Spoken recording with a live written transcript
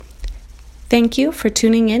Thank you for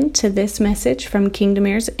tuning in to this message from Kingdom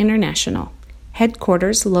Heirs International,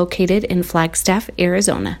 headquarters located in Flagstaff,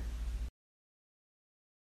 Arizona.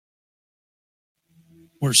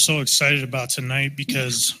 We're so excited about tonight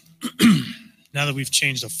because now that we've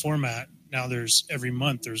changed the format, now every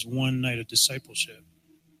month there's one night of discipleship,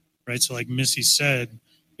 right? So like Missy said,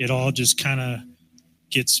 it all just kind of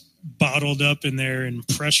gets bottled up in there and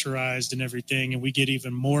pressurized and everything, and we get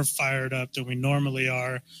even more fired up than we normally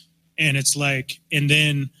are. And it's like, and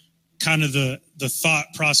then kind of the thought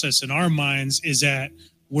process in our minds is that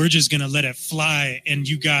we're just going to let it fly. And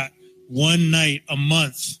you got one night a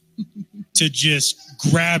month to just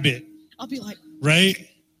grab it. I'll be like, right?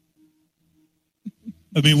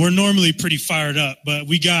 I mean, we're normally pretty fired up, but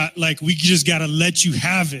we just got to let you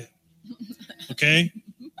have it. Okay.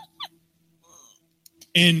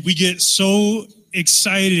 And we get so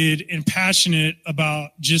excited and passionate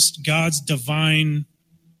about just God's divine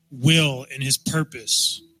will and his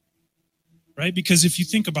purpose, right? Because if you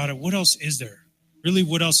think about it, what else is there? Really,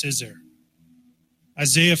 what else is there?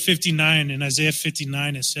 Isaiah 59,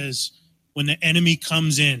 it says, when the enemy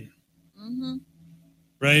comes in,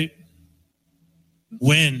 right?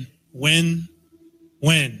 When?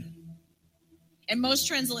 And most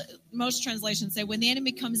translations say when the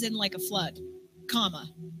enemy comes in like a flood, comma.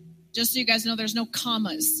 Just so you guys know, there's no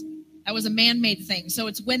commas. That was a man-made thing. So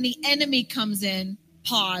it's when the enemy comes in,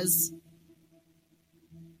 pause.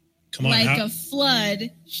 Come on, like a flood,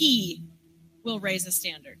 he will raise a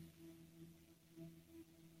standard.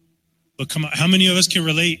 But come on, how many of us can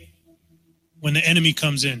relate when the enemy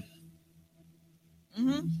comes in?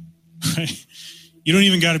 Right? You don't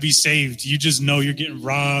even got to be saved. You just know you're getting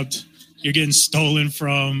robbed. You're getting stolen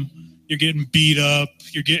from. You're getting beat up.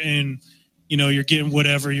 You're getting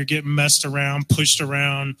whatever. You're getting messed around, pushed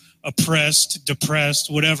around, oppressed,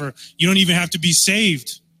 depressed, whatever. You don't even have to be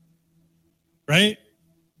saved, right?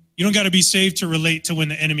 You don't got to be saved to relate to when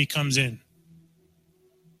the enemy comes in,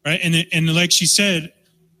 right? And like she said,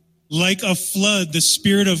 like a flood, the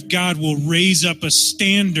Spirit of God will raise up a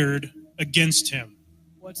standard against him.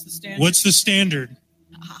 What's the standard? What's the standard?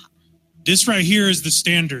 This right here is the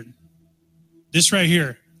standard. This right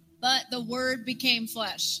here. But the Word became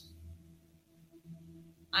flesh.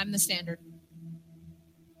 I'm the standard.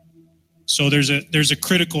 So there's a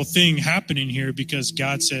critical thing happening here because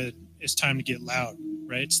God said it's time to get loud,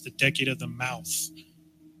 right? It's the decade of the mouth.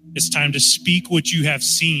 It's time to speak what you have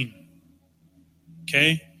seen.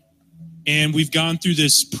 Okay? And we've gone through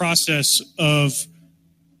this process of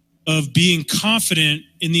being confident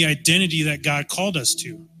in the identity that God called us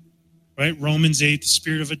to, right? Romans 8, the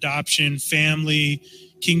spirit of adoption, family,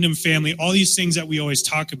 kingdom family, all these things that we always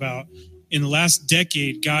talk about. In the last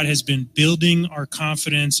decade, God has been building our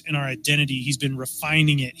confidence in our identity. He's been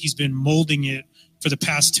refining it. He's been molding it for the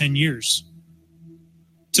past 10 years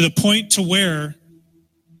to the point to where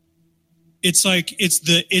it's like it's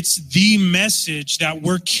the message that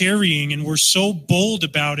we're carrying, and we're so bold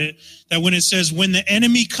about it that when it says when the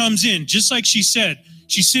enemy comes in, just like she said,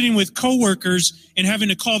 she's sitting with coworkers and having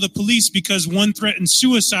to call the police because one threatened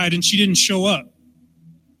suicide and she didn't show up.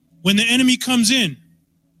 When the enemy comes in,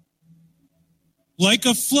 like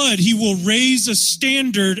a flood, he will raise a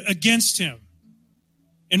standard against him.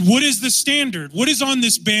 And what is the standard? What is on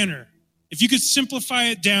this banner? If you could simplify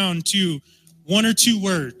it down to one or two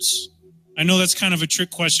words. I know that's kind of a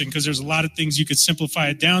trick question because there's a lot of things you could simplify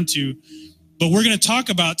it down to. But we're going to talk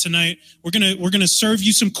about tonight, we're going to serve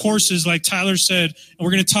you some courses like Tyler said, and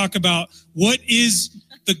we're going to talk about what is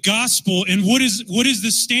the gospel and what is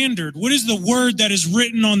the standard? What is the word that is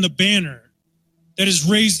written on the banner that is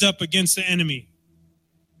raised up against the enemy?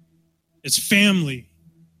 It's family.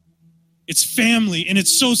 It's family, and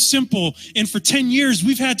it's so simple. And for 10 years,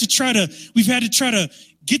 we've had to try to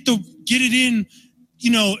get it in.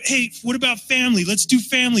 Hey, what about family? Let's do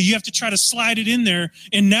family. You have to try to slide it in there.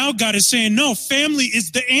 And now God is saying, no, family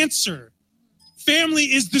is the answer. Family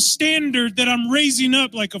is the standard that I'm raising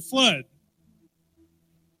up like a flood.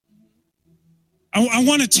 I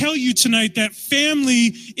want to tell you tonight that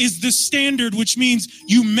family is the standard, which means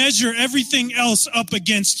you measure everything else up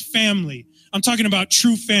against family. I'm talking about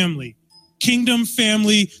true family, kingdom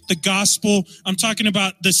family, the gospel. I'm talking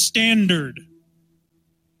about the standard,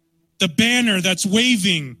 the banner that's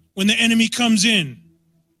waving when the enemy comes in.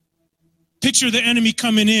 Picture the enemy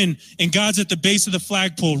coming in, and God's at the base of the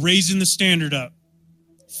flagpole, raising the standard up.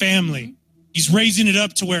 Family. He's raising it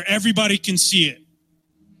up to where everybody can see it.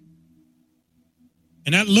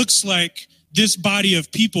 And that looks like this body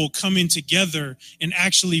of people coming together and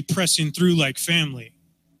actually pressing through like family,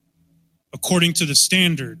 according to the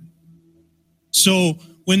standard. So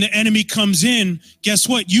when the enemy comes in, guess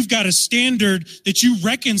what? You've got a standard that you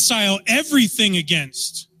reconcile everything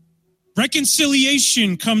against.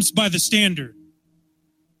 Reconciliation comes by the standard.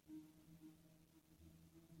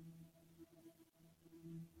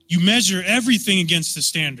 You measure everything against the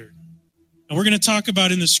standard. And we're going to talk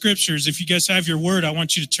about in the scriptures. If you guys have your word, I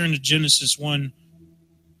want you to turn to Genesis 1.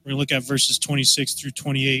 We're going to look at verses 26 through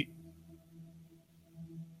 28.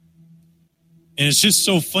 And it's just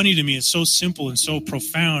so funny to me. It's so simple and so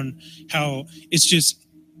profound how it's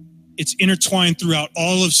intertwined throughout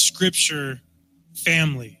all of Scripture,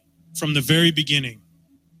 family, from the very beginning.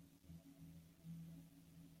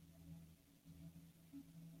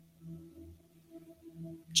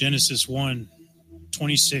 Genesis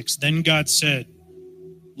 1:26. Then God said,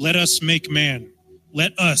 let us make man.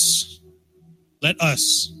 Let us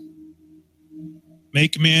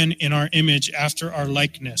make man in our image after our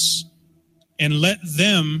likeness. And let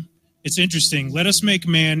them, it's interesting, let us make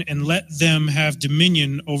man and let them have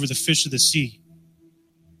dominion over the fish of the sea.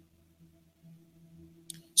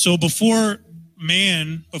 So before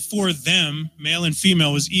them, male and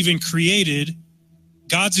female, was even created,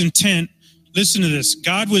 God's intent, listen to this,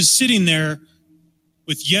 God was sitting there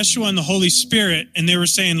with Yeshua and the Holy Spirit, and they were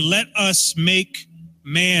saying, let us make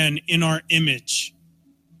man in our image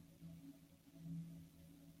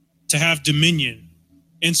to have dominion.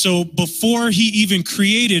 And so before he even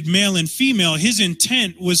created male and female, his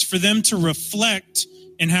intent was for them to reflect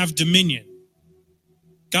and have dominion.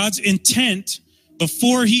 God's intent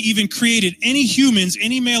before he even created any humans,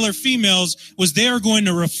 any male or females, was they are going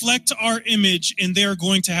to reflect our image and they are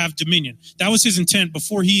going to have dominion. That was his intent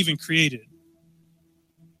before he even created.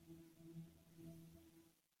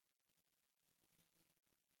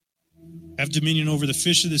 Have dominion over the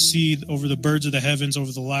fish of the sea, over the birds of the heavens,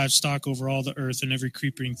 over the livestock, over all the earth, and every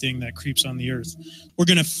creeping thing that creeps on the earth. We're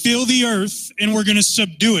going to fill the earth, and we're going to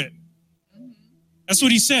subdue it. That's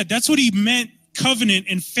what he said. That's what he meant, covenant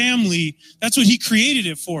and family. That's what he created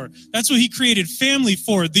it for. That's what he created family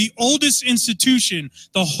for. The oldest institution,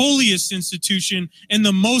 the holiest institution, and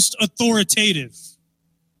the most authoritative.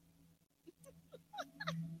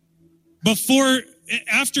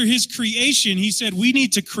 After his creation, he said, we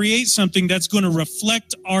need to create something that's going to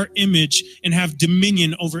reflect our image and have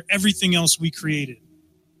dominion over everything else we created.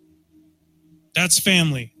 That's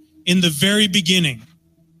family in the very beginning.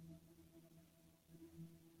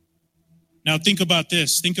 Now think about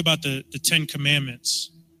this. Think about the 10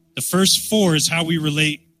 Commandments. The first 4 is how we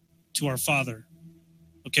relate to our Father.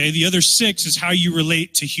 Okay, the other 6 is how you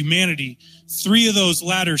relate to humanity. 3 of those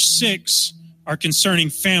latter 6 are concerning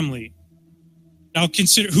family. Now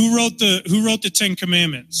consider who wrote the 10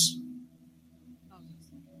 Commandments?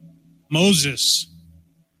 Moses.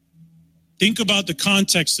 Think about the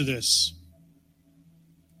context of this.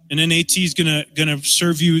 And then AT is gonna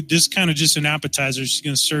serve you this kind of just an appetizer. She's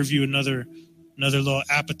gonna serve you another little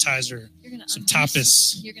appetizer, some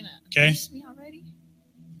tapas. You're gonna okay? Me already?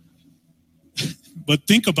 But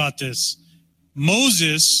think about this.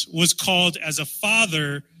 Moses was called as a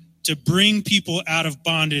father to bring people out of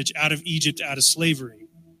bondage, out of Egypt, out of slavery.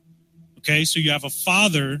 Okay, so you have a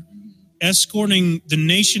father escorting the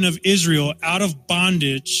nation of Israel out of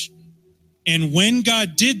bondage. And when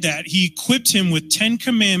God did that, he equipped him with 10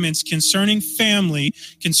 commandments concerning family,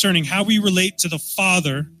 concerning how we relate to the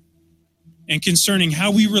Father, and concerning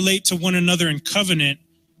how we relate to one another in covenant.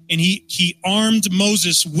 And he armed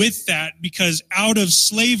Moses with that because out of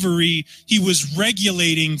slavery, he was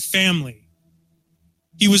regulating family.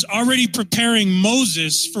 He was already preparing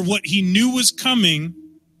Moses for what he knew was coming.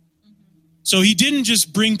 So he didn't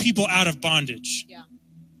just bring people out of bondage. Yeah.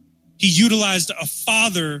 He utilized a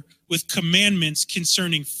father with commandments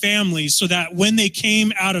concerning families so that when they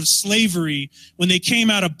came out of slavery, when they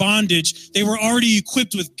came out of bondage, they were already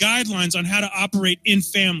equipped with guidelines on how to operate in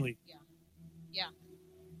family. Yeah.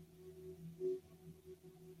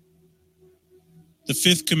 The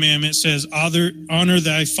 5th commandment says, honor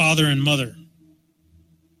thy father and mother.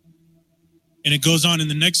 And it goes on in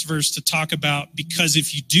the next verse to talk about, because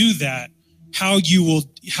if you do that, how you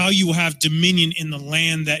will have dominion in the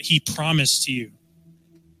land that he promised to you.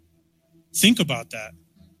 Think about that.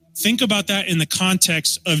 Think about that in the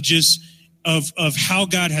context of just of how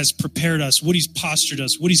God has prepared us, what he's postured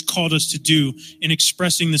us, what he's called us to do in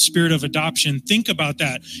expressing the spirit of adoption. Think about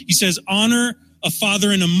that. He says, honor a father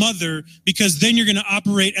and a mother, because then you're going to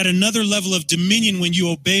operate at another level of dominion when you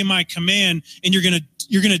obey my command, and you're going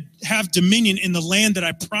to have dominion in the land that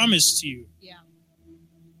I promised to you. Yeah.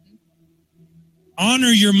 Honor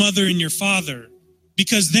your mother and your father,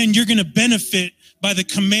 because then you're going to benefit by the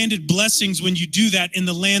commanded blessings when you do that in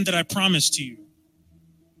the land that I promised to you.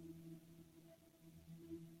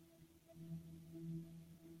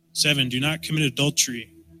 7, do not commit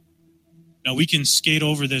adultery. Now, we can skate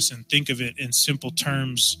over this and think of it in simple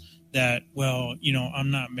terms that, well,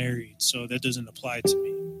 I'm not married, so that doesn't apply to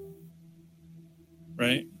me.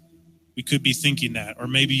 Right? We could be thinking that. Or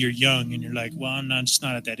maybe you're young and you're like, well, I'm just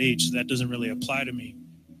not at that age, so that doesn't really apply to me.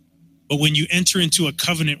 But when you enter into a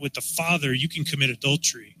covenant with the Father, you can commit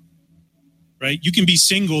adultery. Right? You can be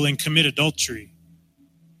single and commit adultery.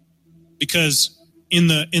 Because in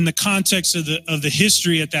the context of the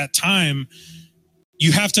history at that time,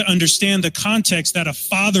 you have to understand the context that a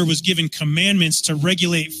father was given commandments to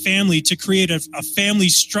regulate family, to create a family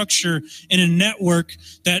structure and a network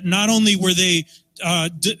that not only were they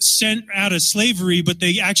sent out of slavery, but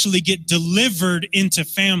they actually get delivered into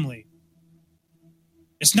family.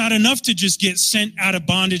 It's not enough to just get sent out of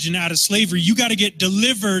bondage and out of slavery. You got to get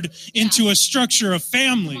delivered into a structure of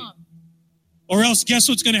family. Or else guess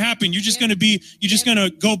what's going to happen? You're just going to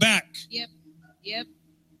go back. Yep.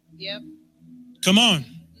 Come on.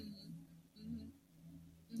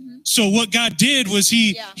 So what God did was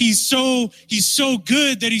he's so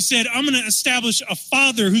good that he said, I'm going to establish a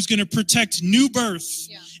father who's going to protect new birth.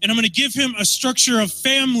 Yeah. And I'm going to give him a structure of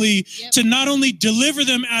family to not only deliver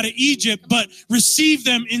them out of Egypt, but receive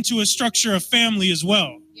them into a structure of family as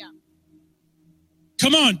well. Yeah.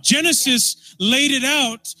 Come on. Genesis laid it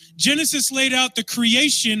out. Genesis laid out the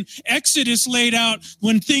creation. Exodus laid out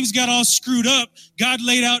when things got all screwed up. God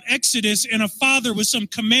laid out Exodus and a father with some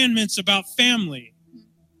commandments about family.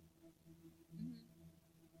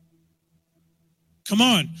 Come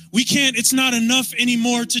on. We can't, it's not enough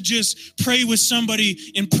anymore to just pray with somebody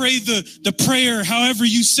and pray the prayer, however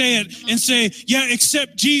you say it, and say, yeah,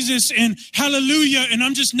 accept Jesus and hallelujah, and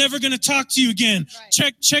I'm just never going to talk to you again.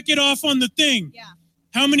 Right. Check it off on the thing. Yeah.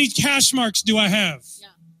 How many cash marks do I have? Yeah.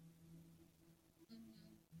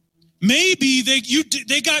 Maybe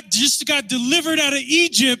they got delivered out of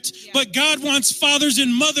Egypt, but God wants fathers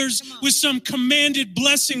and mothers with some commanded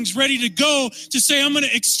blessings ready to go to say, I'm going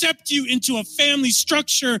to accept you into a family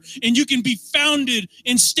structure and you can be founded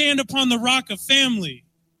and stand upon the rock of family.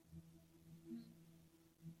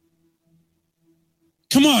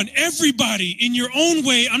 Come on, everybody in your own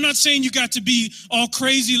way. I'm not saying you got to be all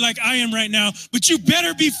crazy like I am right now, but you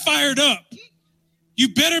better be fired up.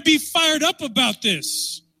 You better be fired up about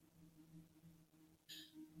this.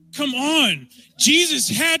 Come on. Jesus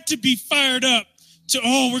had to be fired up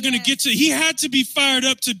he had to be fired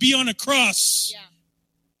up to be on a cross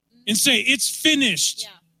and say, it's finished.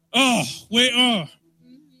 Yeah.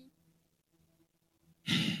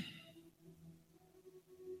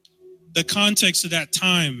 The context of that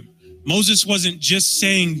time, Moses wasn't just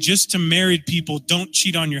saying just to married people, don't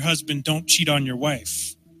cheat on your husband, don't cheat on your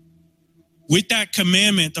wife. With that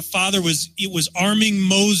commandment, the Father was arming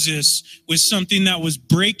Moses with something that was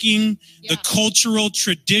breaking the cultural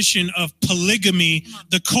tradition of polygamy,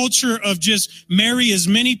 the culture of just marry as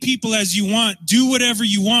many people as you want, do whatever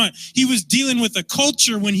you want. He was dealing with a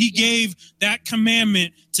culture when he gave that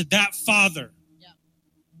commandment to that father. Yeah.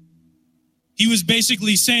 He was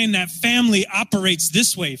basically saying that family operates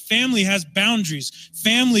this way. Family has boundaries.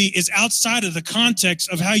 Family is outside of the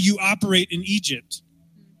context of how you operate in Egypt.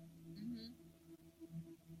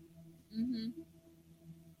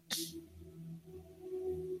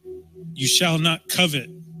 You shall not covet.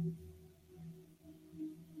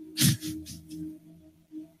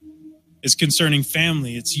 It's concerning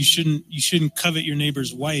family. It's you shouldn't covet your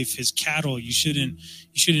neighbor's wife, his cattle. You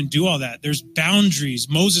shouldn't do all that. There's boundaries.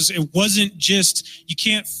 Moses, it wasn't just, you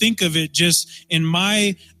can't think of it just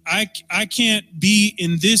I can't be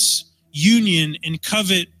in this union and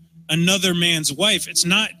covet another man's wife. It's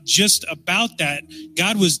not just about that.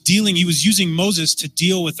 God was he was using Moses to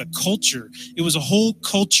deal with a culture. It was a whole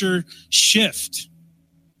culture shift.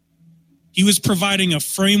 He was providing a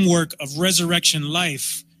framework of resurrection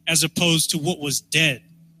life as opposed to what was dead.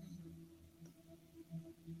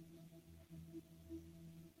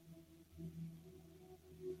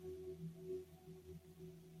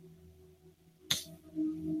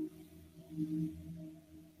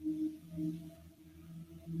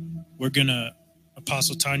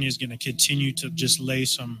 Apostle Tanya is going to continue to just lay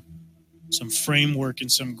some framework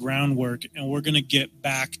and some groundwork, and we're going to get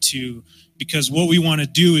back to, because what we want to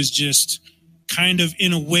do is just kind of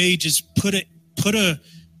in a way just put an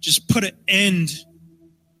end.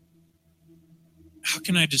 How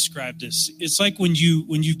can I describe this? It's like when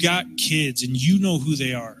you got kids and you know who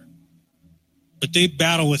they are, but they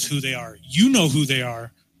battle with who they are. You know who they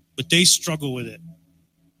are, but they struggle with it.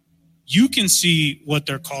 You can see what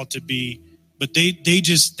they're called to be, but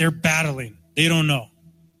they're battling. They don't know.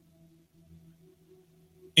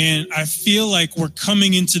 And I feel like we're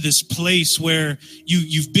coming into this place where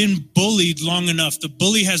you've been bullied long enough. The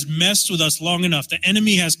bully has messed with us long enough. The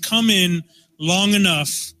enemy has come in long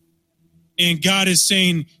enough. And God is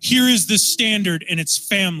saying, here is the standard, and it's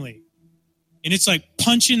family. And it's like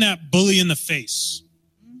punching that bully in the face.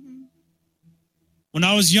 Mm-hmm. When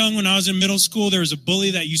I was young, when I was in middle school, there was a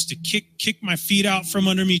bully that used to kick my feet out from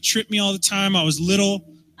under me, trip me all the time. I was little.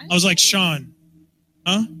 I was like Sean.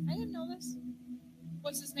 Huh? I didn't know this.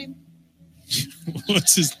 What's his name?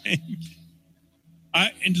 What's his name?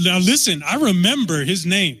 Now listen, I remember his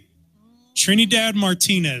name. Trinidad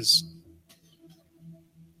Martinez.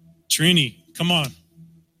 Trini, come on.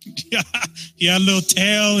 Yeah, he had a little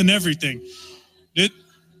tail and everything.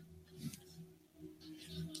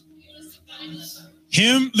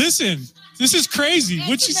 Listen, this is crazy.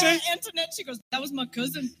 What'd she say? Antoinette, she goes, that was my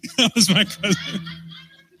cousin. That was my cousin.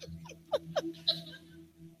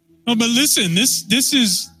 No, but listen, this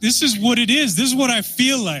is what it is. This is what I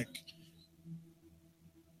feel like.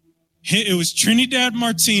 It was Trinidad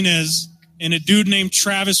Martinez and a dude named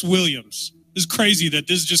Travis Williams. It's crazy that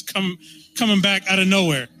this is just coming back out of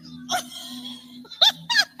nowhere.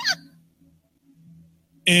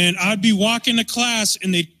 And I'd be walking to class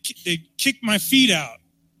and they'd kick my feet out.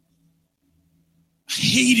 I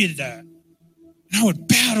hated that. And I would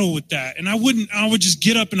battle with that. And I would just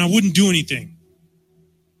get up and I wouldn't do anything.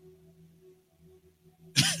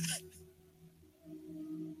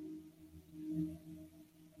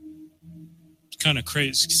 Kind of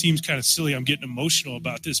crazy. It seems kind of silly. I'm getting emotional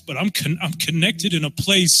about this, but I'm connected in a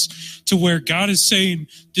place to where God is saying,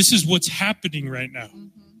 this is what's happening right now.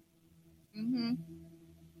 Mm-hmm. Mm-hmm.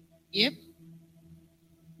 Yep.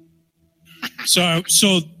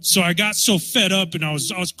 So I got so fed up and I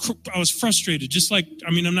was frustrated. Just like,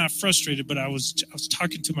 I'm not frustrated, but I was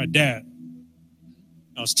talking to my dad.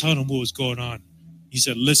 I was telling him what was going on. He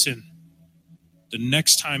said, listen, the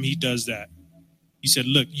next time he does that, he said,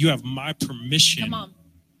 look, you have my permission. Come on.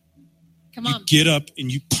 You get up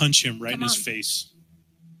and you punch him right in his face.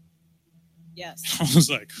 Yes. I was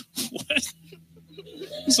like, what?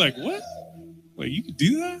 I was like, what? Wait, you can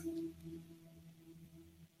do that?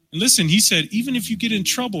 And listen, he said, even if you get in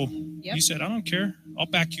trouble, he said, I don't care. I'll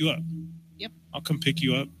back you up. Yep. I'll come pick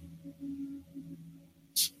you up.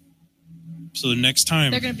 So the next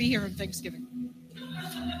time. They're going to be here on Thanksgiving.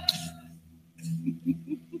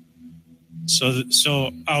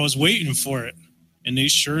 So I was waiting for it, and they,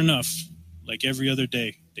 sure enough, like every other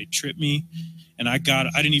day, they tripped me, and I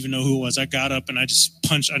didn't even know who it was. I got up and I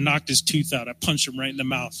knocked his tooth out. I punched him right in the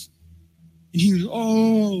mouth. And he was,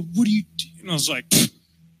 oh, what do you do? And I was like,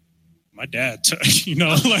 my dad,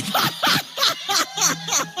 like,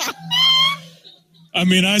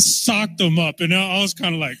 I socked him up, and I was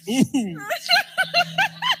kind of like, ooh.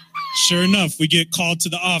 Sure enough, we get called to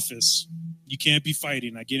the office. You can't be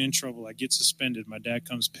fighting. I get in trouble. I get suspended. My dad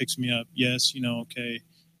comes, picks me up. Yes, okay.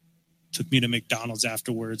 Took me to McDonald's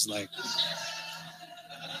afterwards. Like,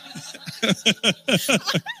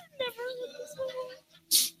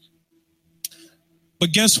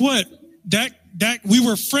 but guess what? That we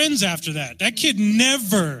were friends after that. That kid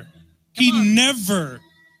never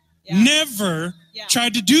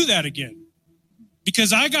tried to do that again.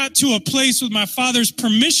 Because I got to a place with my Father's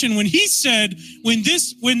permission when he said, when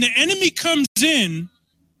the enemy comes in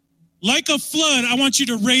like a flood, I want you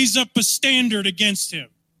to raise up a standard against him.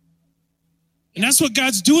 And that's what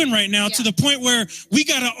God's doing right now, to the point where we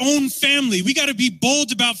got to own family. We got to be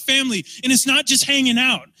bold about family. And it's not just hanging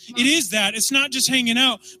out. It is that. It's not just hanging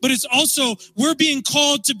out, but it's also, we're being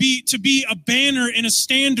called to be a banner and a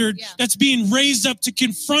standard that's being raised up to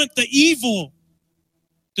confront the evil,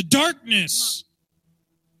 the darkness.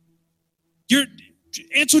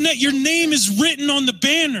 Antoinette, your name is written on the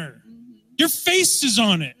banner. Your face is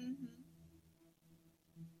on it.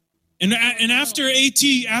 And after AT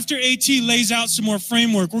lays out some more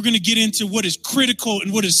framework, we're going to get into what is critical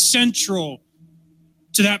and what is central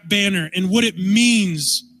to that banner and what it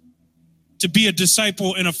means to be a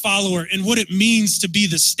disciple and a follower and what it means to be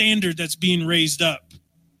the standard that's being raised up.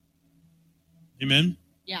 Amen?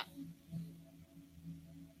 Yeah.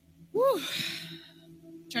 Woo.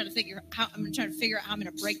 I'm trying to figure out how I'm going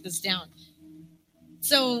to break this down.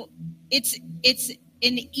 So it's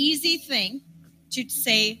an easy thing to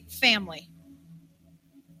say family.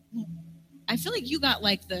 I feel like you got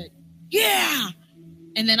like and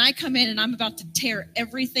then I come in and I'm about to tear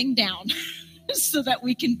everything down so that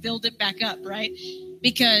we can build it back up, right?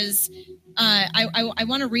 Because I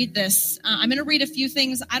want to read this. I'm going to read a few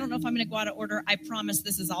things. I don't know if I'm going to go out of order. I promise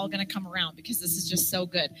this is all going to come around because this is just so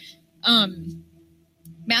good.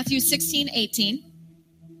 Matthew 16:18.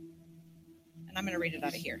 And I'm going to read it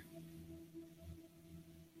out of here.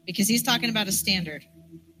 Because he's talking about a standard.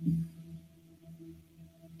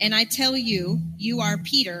 And I tell you, you are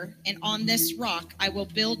Peter, and on this rock I will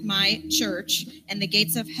build my church, and the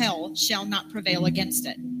gates of hell shall not prevail against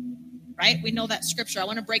it. Right? We know that scripture. I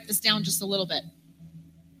want to break this down just a little bit.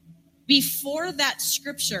 Before that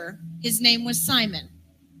scripture, his name was Simon.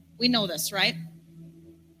 We know this, right?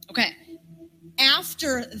 Okay.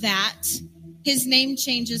 After that, his name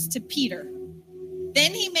changes to Peter.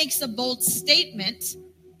 Then he makes a bold statement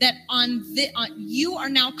that you are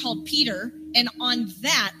now called Peter, and on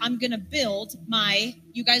that I'm going to build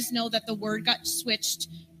you guys know that the word got switched.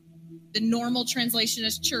 The normal translation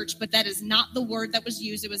is church, but that is not the word that was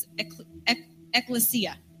used. It was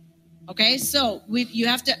ecclesia. Okay, so you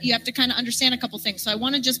have to kind of understand a couple things. So I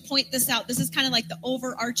want to just point this out. This is kind of like the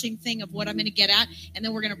overarching thing of what I'm going to get at, and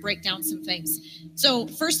then we're going to break down some things. So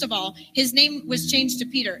first of all, his name was changed to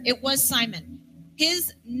Peter. It was Simon.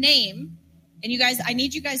 His name, and you guys, I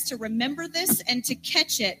need you guys to remember this and to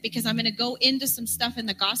catch it, because I'm going to go into some stuff in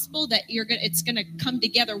the gospel that it's going to come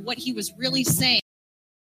together what he was really saying.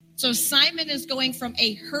 So Simon is going from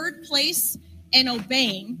a heard place and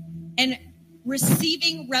obeying and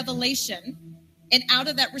receiving revelation. And out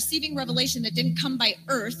of that receiving revelation that didn't come by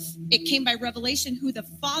earth, it came by revelation who the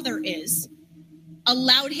Father is,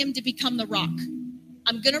 allowed him to become the rock.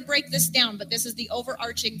 I'm going to break this down, but this is the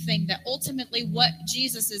overarching thing, that ultimately what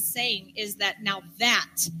Jesus is saying is that now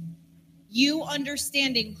that you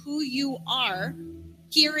understanding who you are,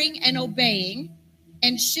 hearing and obeying,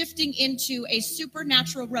 and shifting into a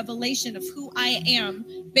supernatural revelation of who I am,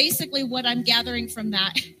 basically what I'm gathering from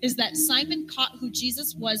that is that Simon caught who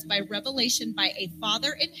Jesus was by revelation by a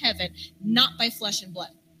Father in heaven, not by flesh and blood.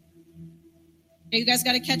 Now you guys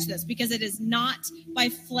got to catch this, because it is not by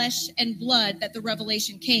flesh and blood that the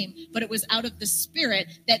revelation came, but it was out of the Spirit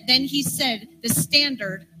that then he said the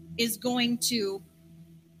standard is going to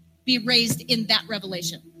be raised in that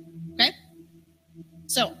revelation. Okay?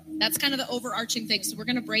 So that's kind of the overarching thing. So we're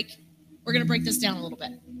gonna break this down a little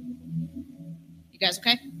bit. You guys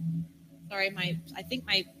okay? Sorry,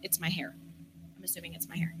 it's my hair. I'm assuming it's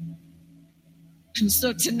my hair.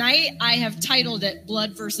 So tonight I have titled it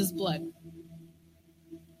Blood versus Blood.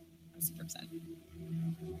 I'm super excited.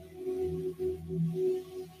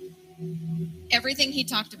 Everything he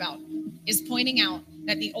talked about is pointing out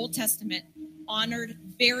that the Old Testament honored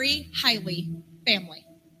very highly family,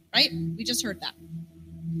 right? We just heard that.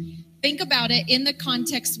 Think about it in the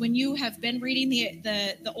context when you have been reading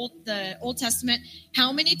the Old Testament.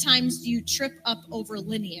 How many times do you trip up over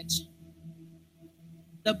lineage?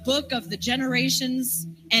 The book of the generations,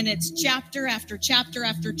 and it's chapter after chapter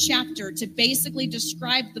after chapter to basically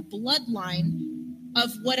describe the bloodline of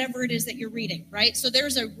whatever it is that you're reading, right? So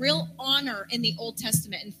there's a real honor in the Old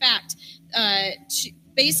Testament. In fact,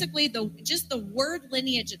 basically the word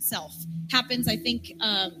lineage itself happens, I think,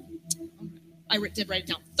 I did write it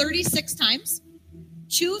down, 36 times.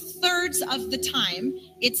 2/3 of the time,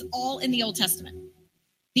 it's all in the Old Testament.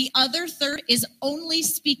 The other third is only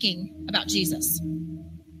speaking about Jesus.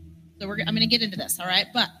 So I'm going to get into this, all right?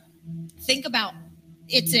 But think about,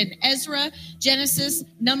 it's in Ezra, Genesis,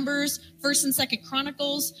 Numbers, 1st and 2nd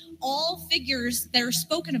Chronicles, all figures that are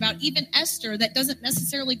spoken about, even Esther, that doesn't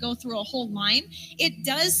necessarily go through a whole line. It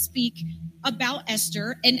does speak about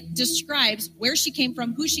Esther and describes where she came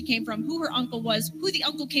from, who her uncle was, who the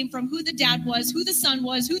uncle came from, who the dad was, who the son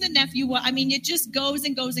was, who the nephew was. I mean, it just goes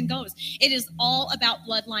and goes and goes. It is all about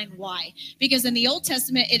bloodline. Why? Because in the Old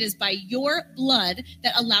Testament, it is by your blood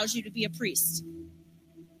that allows you to be a priest.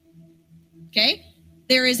 Okay?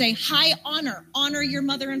 There is a high honor. Honor your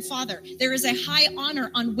mother and father. There is a high honor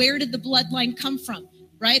on where did the bloodline come from,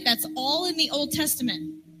 right? That's all in the Old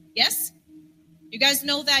Testament. Yes? You guys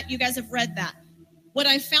know that. You guys have read that. What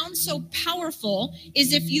I found so powerful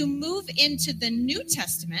is if you move into the New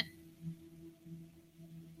Testament,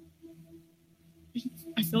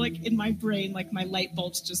 I feel like in my brain, like my light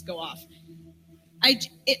bulbs just go off.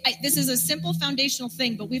 This is a simple foundational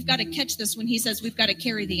thing, but we've got to catch this when he says we've got to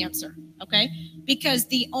carry the answer, okay? Because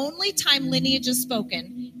the only time lineage is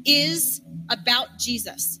spoken is about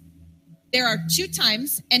Jesus. There are 2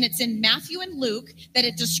 times, and it's in Matthew and Luke, that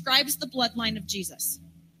it describes the bloodline of Jesus.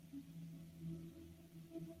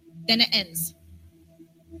 Then it ends.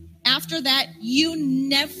 After that, you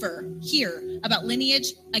never hear about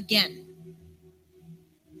lineage again.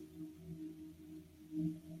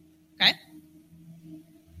 Okay?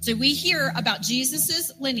 So we hear about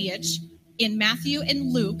Jesus's lineage in Matthew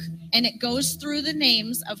and Luke, and it goes through the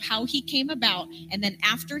names of how he came about, and then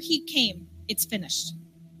after he came, it's finished.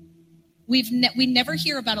 We never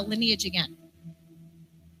hear about a lineage again.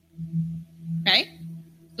 Okay?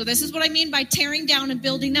 So this is what I mean by tearing down and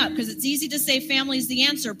building up, because it's easy to say family is the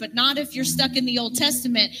answer, but not if you're stuck in the Old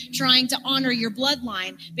Testament trying to honor your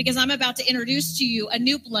bloodline, because I'm about to introduce to you a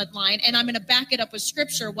new bloodline, and I'm going to back it up with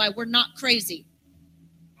scripture why we're not crazy.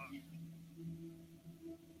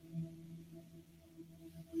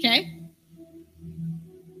 Okay?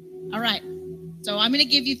 All right. So I'm going to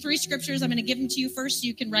give you 3 scriptures. I'm going to give them to you first so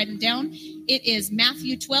you can write them down. It is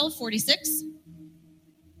Matthew 12:46.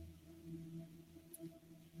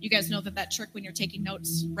 You guys know that trick when you're taking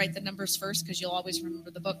notes, write the numbers first because you'll always remember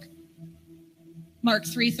the book. Mark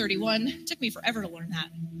 3:31. It took me forever to learn that.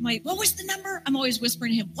 I'm like, what was the number? I'm always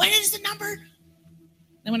whispering to him, what is the number?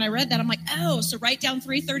 And when I read that, I'm like, oh, so write down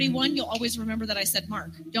 3:31. You'll always remember that I said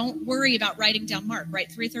Mark. Don't worry about writing down Mark. Write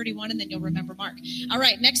 3:31 and then you'll remember Mark. All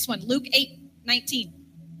right, next one, Luke 8:19.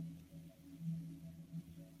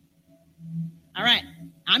 All right,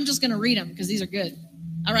 I'm just going to read them because these are good.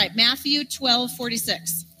 All right, Matthew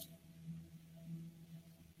 12:46.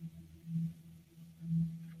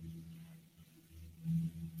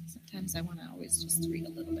 Sometimes I want to always just read a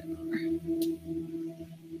little bit more.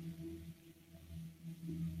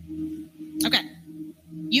 Okay.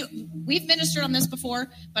 We've ministered on this before,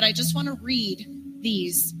 but I just want to read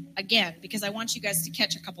these again because I want you guys to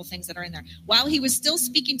catch a couple things that are in there. While he was still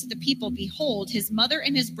speaking to the people, behold, his mother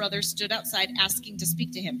and his brothers stood outside asking to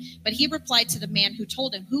speak to him. But he replied to the man who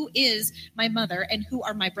told him, who is my mother and who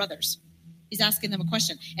are my brothers? He's asking them a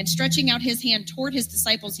question. And stretching out his hand toward his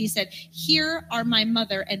disciples, he said, here are my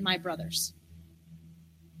mother and my brothers.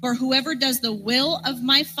 For whoever does the will of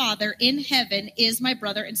my Father in heaven is my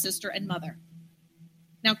brother and sister and mother.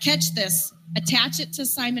 Now catch this. Attach it to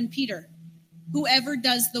Simon Peter. Whoever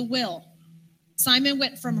does the will. Simon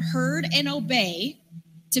went from heard and obey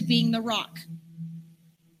to being the rock.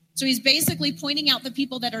 So he's basically pointing out the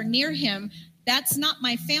people that are near him. That's not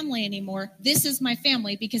my family anymore. This is my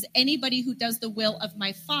family because anybody who does the will of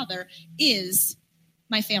my Father is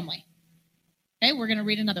my family. Okay, we're going to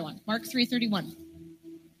read another one. Mark 3:31.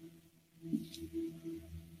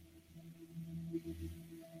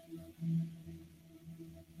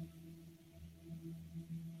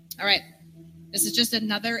 All right. This is just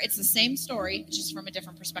it's the same story, it's just from a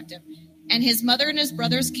different perspective. And his mother and his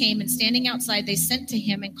brothers came, and standing outside, they sent to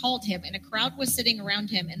him and called him. And a crowd was sitting around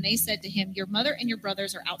him, and they said to him, your mother and your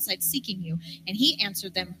brothers are outside seeking you. And he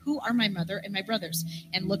answered them, who are my mother and my brothers?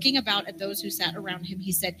 And looking about at those who sat around him,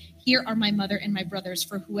 he said, here are my mother and my brothers.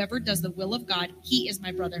 For whoever does the will of God, he is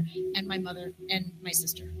my brother and my mother and my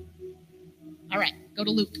sister. All right, go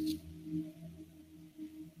to Luke.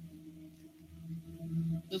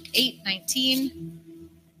 Luke 8:19.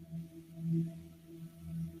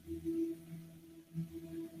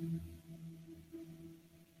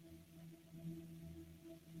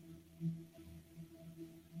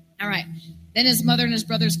 All right. Then his mother and his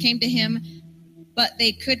brothers came to him, but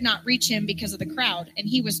they could not reach him because of the crowd. And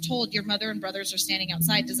he was told, your mother and brothers are standing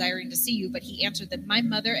outside desiring to see you. But he answered them, my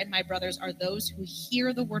mother and my brothers are those who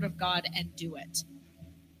hear the word of God and do it.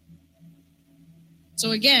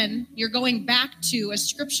 So again, you're going back to a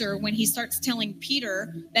scripture when he starts telling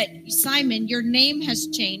Peter that, Simon, your name has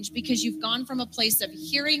changed because you've gone from a place of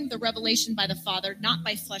hearing the revelation by the Father, not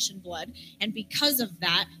by flesh and blood. And because of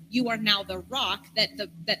that, you are now the rock that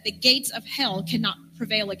the gates of hell cannot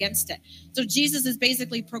prevail against it. So Jesus is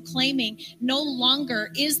basically proclaiming, no longer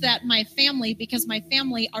is that my family, because my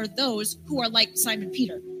family are those who are like Simon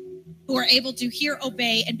Peter, who are able to hear,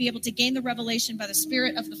 obey, and be able to gain the revelation by the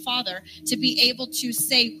Spirit of the Father to be able to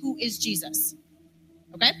say, who is Jesus?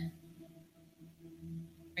 Okay?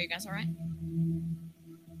 Are you guys all right?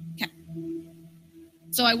 Okay.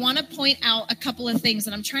 So I want to point out a couple of things,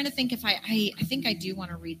 and I'm trying to think if I think I do want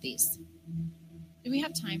to read these. Do we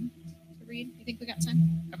have time to read? You think we got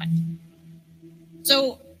time? Okay.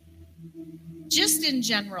 So just in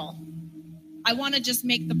general, I want to just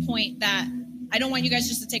make the point that I don't want you guys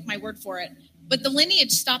just to take my word for it, but the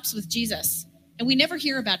lineage stops with Jesus, and we never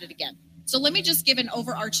hear about it again. So let me just give an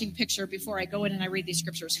overarching picture before I go in and I read these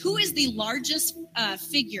scriptures. Who is the largest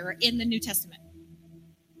figure in the New Testament?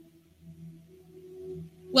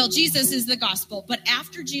 Well, Jesus is the gospel, but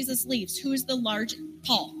after Jesus leaves, who is the largest?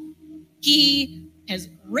 Paul. He has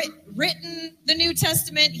written the New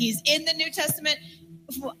Testament. He's in the New Testament.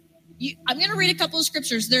 I'm going to read a couple of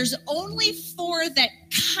scriptures. There's only 4 that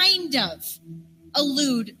kind of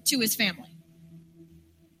allude to his family.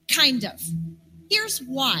 Kind of. Here's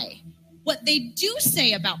why. What they do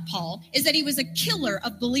say about Paul is that he was a killer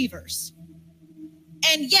of believers.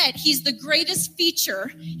 And yet he's the greatest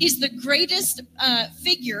feature. He's the greatest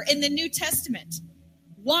figure in the New Testament.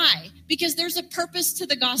 Why? Because there's a purpose to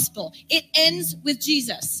the gospel. It ends with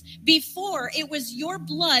Jesus. Before, it was your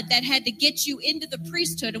blood that had to get you into the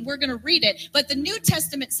priesthood, and we're going to read it. But the New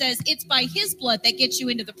Testament says it's by his blood that gets you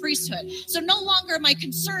into the priesthood. So no longer am I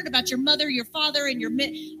concerned about your mother, your father, and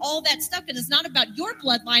all that stuff, because it's not about your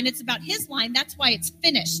bloodline. It's about his line. That's why it's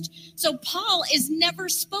finished. So Paul is never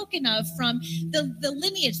spoken of from the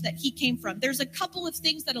lineage that he came from. There's a couple of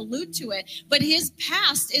things that allude to it, but his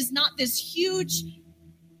past is not this huge.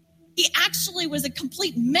 He actually was a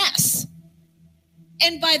complete mess.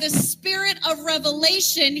 And by the spirit of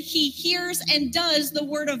revelation, he hears and does the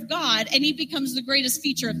word of God, and he becomes the greatest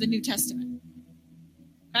feature of the New Testament.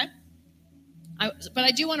 Okay? But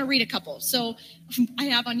I do want to read a couple. So I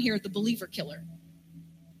have on here the believer killer.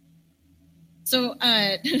 So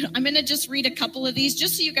I'm going to just read a couple of these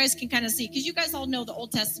just so you guys can kind of see, because you guys all know the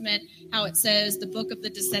Old Testament, how it says the book of the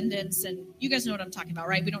descendants, and you guys know what I'm talking about,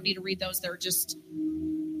 right? We don't need to read those. They're just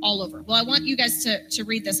all over. Well, I want you guys to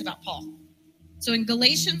read this about Paul. So in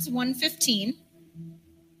Galatians 1:15,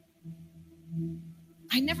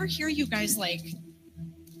 I never hear you guys like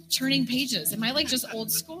turning pages. Am I like just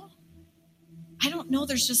old school? I don't know.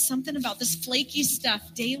 There's just something about this flaky stuff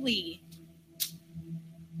daily.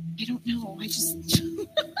 I don't know. I just...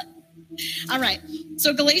 All right.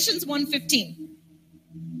 So Galatians 1:15.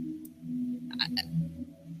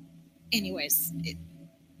 Anyways,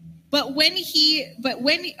 I'm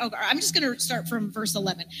just going to start from verse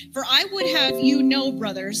 11. For I would have you know,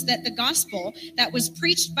 brothers, that the gospel that was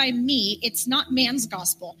preached by me, it's not man's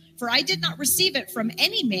gospel. For I did not receive it from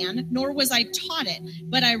any man, nor was I taught it,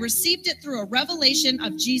 but I received it through a revelation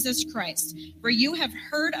of Jesus Christ. For you have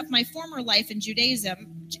heard of my former life in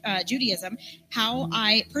Judaism, how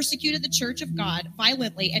I persecuted the church of God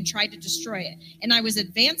violently and tried to destroy it. And I was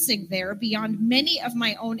advancing there beyond many of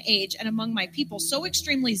my own age and among my people. So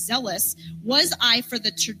extremely zealous was I for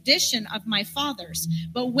the tradition of my fathers.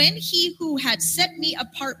 But when he who had set me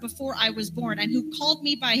apart before I was born and who called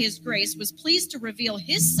me by his grace was pleased to reveal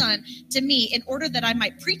his son to me in order that I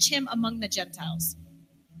might preach him among the Gentiles.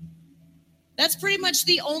 That's pretty much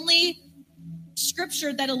the only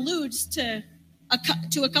scripture that alludes to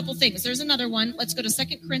a couple things. There's another one. Let's go to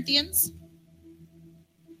 2 Corinthians.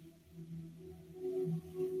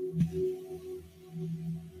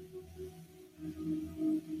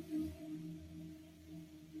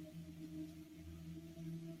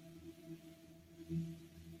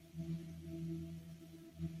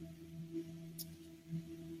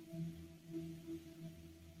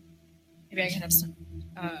 Maybe I can have somebody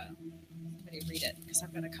read it, because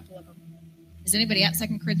I've got a couple of them. Is anybody at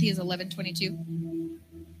 2 Corinthians 11:22?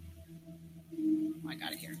 Oh, I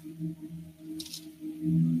got it here.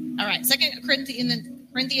 All right, 2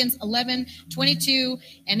 Corinthians 11:22,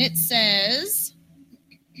 and it says,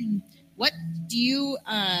 what do you,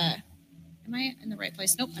 am I in the right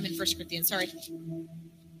place? Nope, I'm in 1 Corinthians, sorry.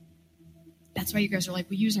 That's why you guys are like,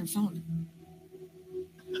 we use our phone.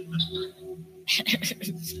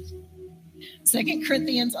 2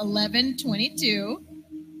 Corinthians 11:22.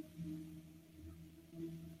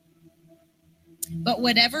 But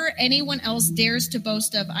whatever anyone else dares to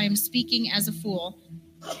boast of, I am speaking as a fool.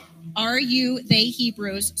 Are you, they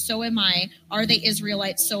Hebrews? So am I. Are they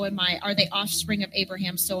Israelites? So am I. Are they offspring of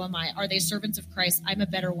Abraham? So am I. Are they servants of Christ? I'm a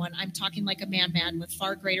better one. I'm talking like a man with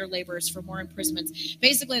far greater labors for more imprisonments.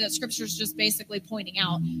 Basically, that scripture is just basically pointing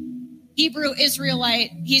out Hebrew,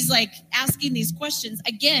 Israelite. He's like asking these questions.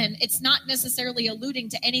 Again, it's not necessarily alluding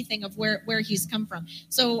to anything of where he's come from.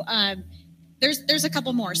 So there's a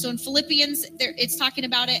couple more. So in Philippians, it's talking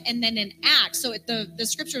about it. And then in Acts, so the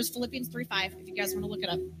scripture is Philippians 3:5, if you guys want to look it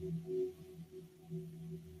up.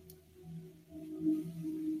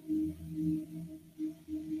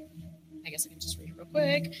 I guess I can just read it real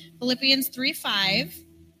quick. Philippians 3:5.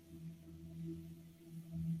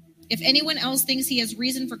 If anyone else thinks he has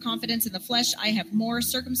reason for confidence in the flesh, I have more.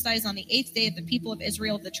 Circumcised on the 8th day of the people of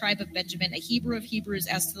Israel, of the tribe of Benjamin, a Hebrew of Hebrews,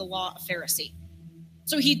 as to the law, a Pharisee.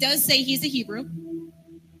 So he does say he's a Hebrew.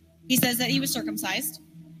 He says that he was circumcised,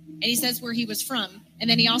 and he says where he was from, and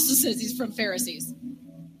then he also says he's from Pharisees.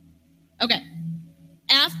 Okay.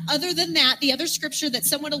 Other than that, the other scripture that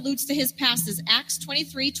somewhat alludes to his past is Acts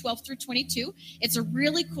 23:12-22. It's a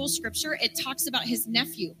really cool scripture. It talks about his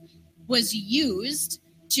nephew was used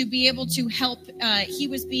to be able to help. He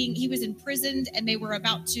was imprisoned, and they were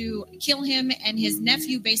about to kill him, and his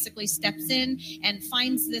nephew basically steps in and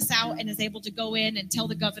finds this out and is able to go in and tell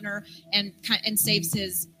the governor and saves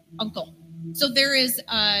his uncle. So there is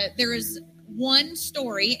one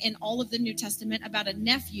story in all of the New Testament about a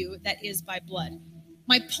nephew that is by blood.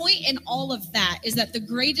 My point in all of that is that the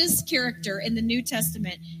greatest character in the New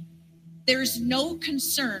Testament there's no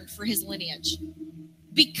concern for his lineage.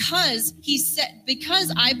 Because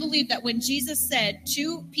I believe that when Jesus said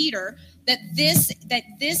to Peter that this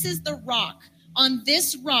is the rock, on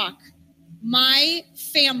this rock, my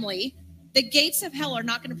family, the gates of hell are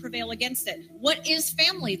not going to prevail against it. What is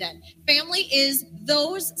family then? Family is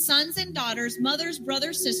those sons and daughters, mothers,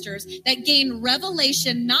 brothers, sisters that gain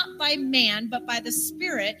revelation not by man but by the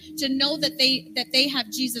Spirit to know that they have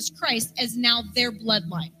Jesus Christ as now their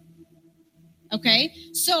bloodline. Okay,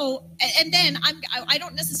 so, and then I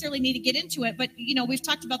don't necessarily need to get into it, but, we've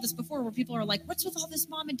talked about this before where people are like, what's with all this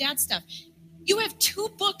mom and dad stuff? You have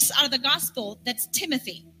 2 books out of the gospel that's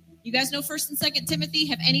Timothy. You guys know 1st and 2nd Timothy?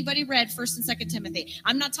 Have anybody read 1st and 2nd Timothy?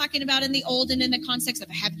 I'm not talking about in the old and in the context of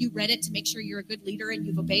have you read it to make sure you're a good leader and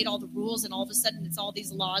you've obeyed all the rules and all of a sudden it's all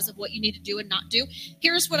these laws of what you need to do and not do.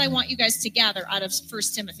 Here's what I want you guys to gather out of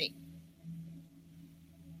 1st Timothy.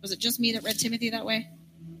 Was it just me that read Timothy that way?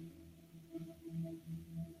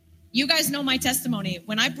 You guys know my testimony.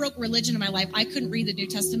 When I broke religion in my life, I couldn't read the New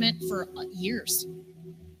Testament for years.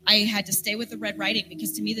 I had to stay with the red writing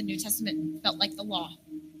because to me, the New Testament felt like the law.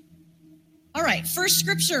 All right, first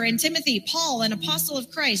scripture in Timothy, Paul, an apostle of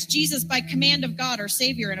Christ, Jesus by command of God, our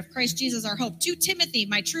Savior, and of Christ Jesus, our hope. To Timothy,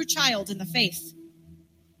 my true child in the faith.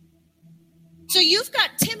 So you've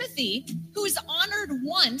got Timothy, who is honored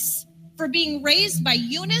once for being raised by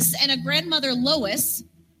Eunice and a grandmother, Lois.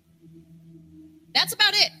 That's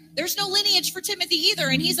about it. There's no lineage for Timothy either,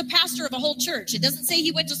 and he's a pastor of a whole church. It doesn't say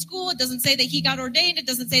he went to school. It doesn't say that he got ordained. It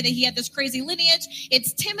doesn't say that he had this crazy lineage.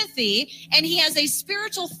 It's Timothy, and he has a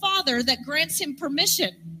spiritual father that grants him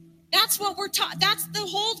permission. That's what we're taught. That's the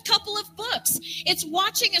whole couple of books. It's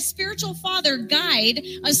watching a spiritual father guide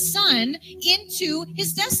a son into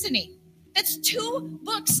his destiny. That's 2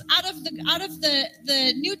 books out of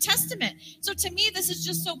the New Testament. So to me, this is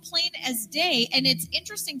just so plain as day. And it's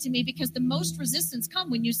interesting to me because the most resistance come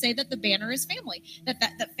when you say that the banner is family, that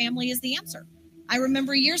family is the answer. I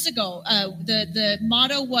remember years ago, the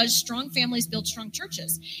motto was strong families build strong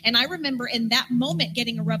churches. And I remember in that moment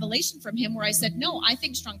getting a revelation from him where I said, no, I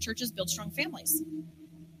think strong churches build strong families.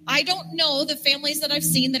 I don't know the families that I've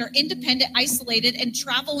seen that are independent, isolated, and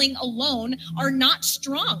traveling alone are not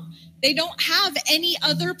strong. They don't have any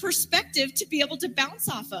other perspective to be able to bounce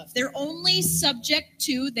off of. They're only subject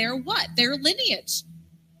to their what? Their lineage.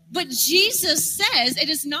 But Jesus says it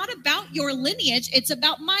is not about your lineage, it's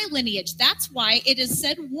about my lineage. That's why it is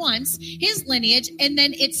said once, his lineage, and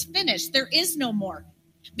then it's finished. There is no more.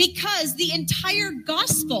 Because the entire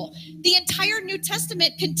gospel, the entire New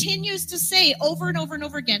Testament continues to say over and over and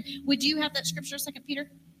over again. Would you have that scripture, 2 Peter?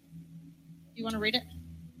 You want to read it?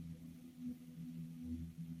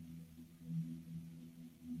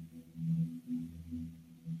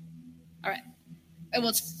 All right. Well,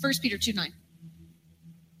 it's 1 Peter 2:9.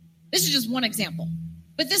 This is just one example.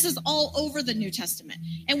 But this is all over the New Testament.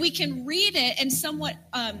 And we can read it and somewhat,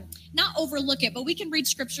 not overlook it, but we can read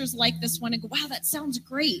scriptures like this one and go, wow, that sounds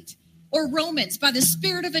great. Or Romans, by the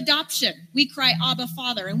spirit of adoption, we cry, Abba,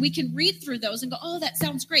 Father. And we can read through those and go, oh, that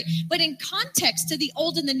sounds great. But in context to the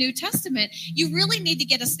Old and the New Testament, you really need to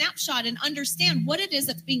get a snapshot and understand what it is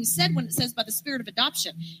that's being said when it says by the spirit of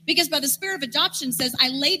adoption. Because by the spirit of adoption says, I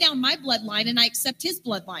lay down my bloodline and I accept his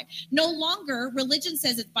bloodline. No longer, religion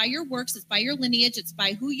says it's by your works, it's by your lineage, it's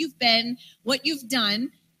by who you've been, what you've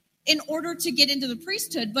done, in order to get into the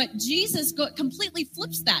priesthood. But Jesus completely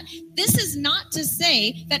flips that. This is not to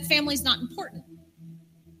say that family's not important.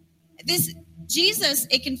 Jesus,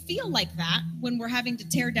 it can feel like that when we're having to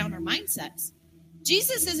tear down our mindsets.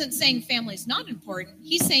 Jesus isn't saying family's not important.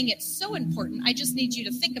 He's saying it's so important. I just need you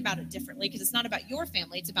to think about it differently because it's not about your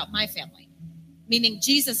family. It's about my family. Meaning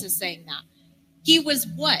Jesus is saying that. He was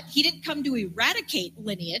what? He didn't come to eradicate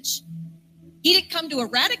lineage. He didn't come to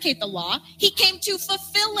eradicate the law. He came to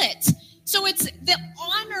fulfill it. So it's the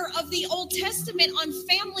honor of the Old Testament on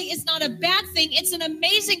family is not a bad thing. It's an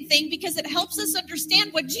amazing thing because it helps us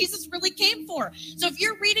understand what Jesus really came for. So if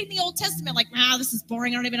you're reading the Old Testament like, this is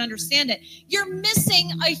boring, I don't even understand it, you're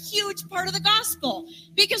missing a huge part of the gospel.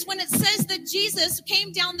 Because when it says that Jesus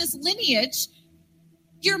came down this lineage,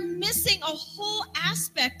 you're missing a whole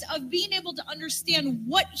aspect of being able to understand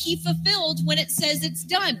what he fulfilled when it says it's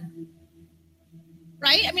done.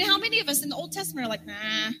 Right? I mean, how many of us in the Old Testament are like,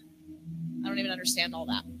 I don't even understand all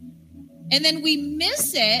that. And then we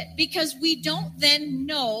miss it because we don't then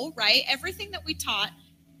know, right? Everything that we taught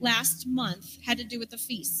last month had to do with the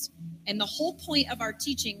feast. And the whole point of our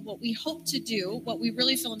teaching, what we hope to do, what we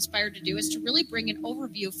really feel inspired to do is to really bring an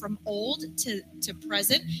overview from old to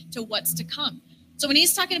present to what's to come. So when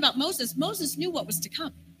he's talking about Moses, Moses knew what was to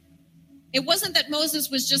come. It wasn't that Moses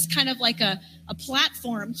was just kind of like a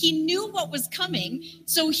platform. He knew what was coming.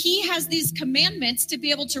 So he has these commandments to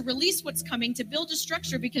be able to release what's coming, to build a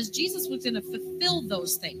structure, because Jesus was going to fulfill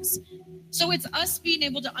those things. So it's us being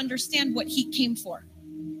able to understand what he came for,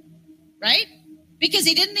 right? Because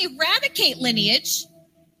he didn't eradicate lineage.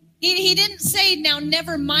 He didn't say, now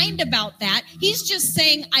never mind about that. He's just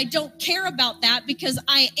saying, I don't care about that because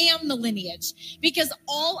I am the lineage. Because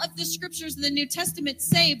all of the scriptures in the New Testament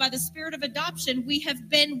say, by the spirit of adoption, we have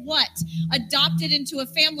been what? Adopted into a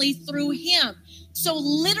family through him. So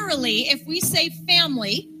literally, if we say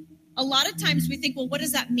family, a lot of times we think, well, what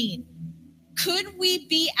does that mean? Could we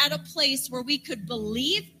be at a place where we could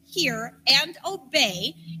believe, hear, and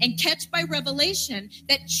obey and catch by revelation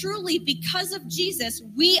that truly because of Jesus,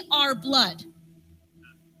 we are blood?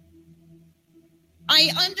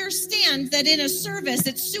 I understand that in a service,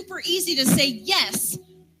 it's super easy to say yes,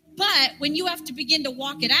 but when you have to begin to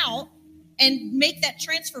walk it out and make that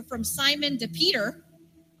transfer from Simon to Peter,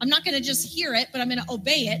 I'm not going to just hear it, but I'm going to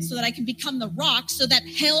obey it so that I can become the rock so that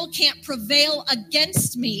hell can't prevail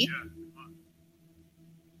against me.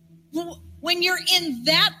 When you're in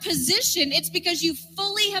that position, it's because you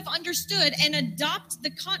fully have understood and adopt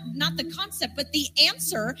not the concept, but the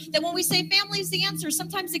answer, that when we say family is the answer,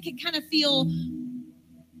 sometimes it can kind of feel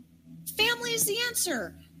family is the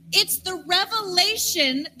answer. It's the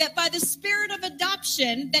revelation that by the spirit of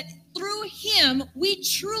adoption, that through him, we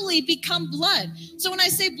truly become blood. So when I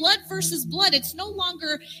say blood versus blood, it's no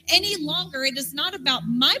longer any longer. It is not about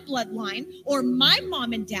my bloodline or my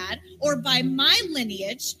mom and dad or by my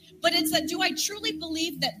lineage, but it's that, do I truly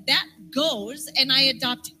believe that that goes and I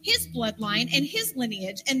adopt his bloodline and his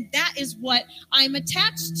lineage, and that is what I'm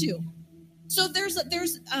attached to. So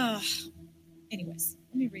anyways,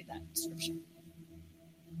 let me read that scripture.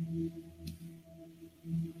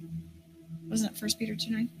 Wasn't that 1 Peter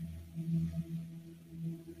 2:9?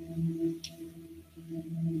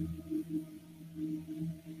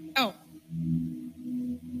 Oh,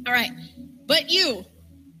 all right. But you,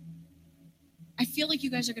 I feel like you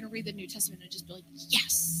guys are going to read the New Testament and just be like,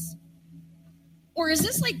 yes. Or is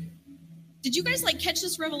this like, did you guys like catch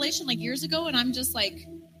this revelation like years ago? And I'm just like,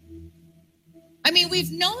 I mean,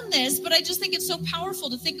 we've known this, but I just think it's so powerful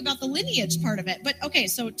to think about the lineage part of it. But okay,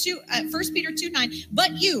 so 1 Peter 2:9,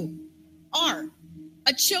 but you are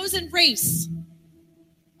a chosen race,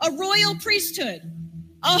 a royal priesthood,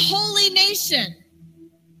 a holy nation,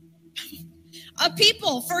 a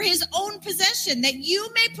people for his own possession, that you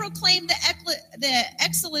may proclaim the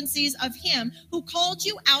excellencies of him who called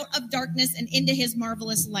you out of darkness and into his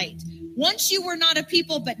marvelous light. Once you were not a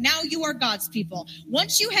people, but now you are God's people.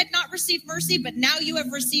 Once you had not received mercy, but now you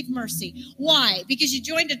have received mercy. Why? Because you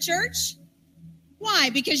joined a church? Why?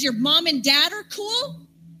 Because your mom and dad are cool?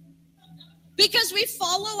 Because we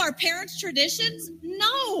follow our parents' traditions?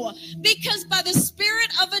 No, because by the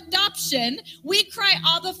spirit of adoption, we cry,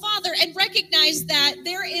 Abba, Father, and recognize that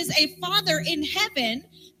there is a Father in heaven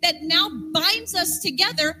that now binds us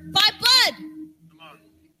together by blood.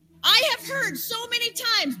 I have heard so many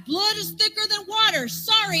times, blood is thicker than water.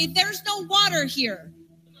 Sorry, there's no water here.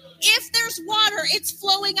 If there's water, it's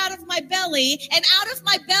flowing out of my belly, and out of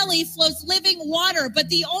my belly flows living water. But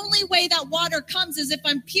the only way that water comes is if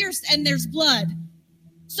I'm pierced and there's blood.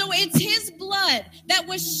 So it's his blood that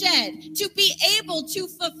was shed to be able to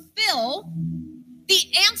fulfill the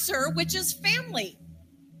answer, which is family.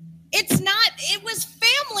 It was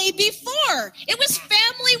family before. It was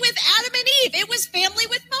family with Adam and Eve. It was family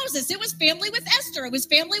with Moses. It was family with Esther. It was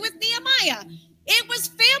family with Nehemiah. It was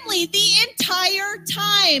family the entire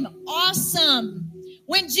time. Awesome.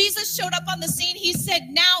 When Jesus showed up on the scene, he said,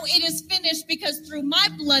 now it is finished, because through my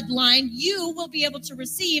bloodline, you will be able to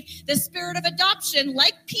receive the spirit of adoption,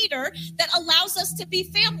 like Peter, that allows us to be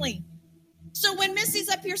family. So when Missy's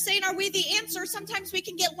up here saying, are we the answer? Sometimes we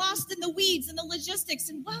can get lost in the weeds and the logistics.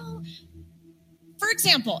 And well, for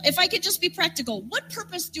example, if I could just be practical, what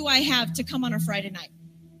purpose do I have to come on a Friday night?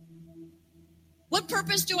 What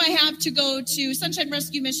purpose do I have to go to Sunshine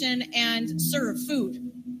Rescue Mission and serve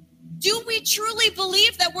food? Do we truly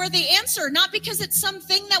believe that we're the answer? Not because it's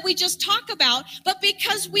something that we just talk about, but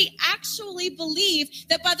because we actually believe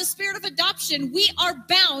that by the spirit of adoption, we are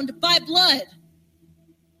bound by blood.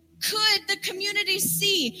 Could the community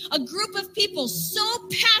see a group of people so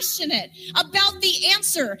passionate about the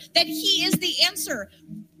answer, that he is the answer,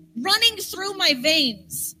 running through my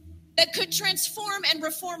veins, that could transform and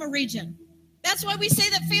reform a region? That's why we say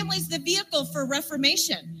that family is the vehicle for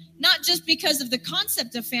reformation, not just because of the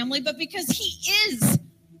concept of family, but because he is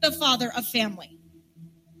the father of family,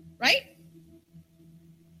 right?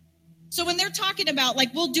 So when they're talking about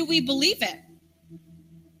like, well, do we believe it?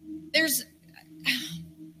 There's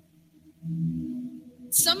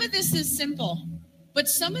some of this is simple, but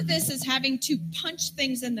some of this is having to punch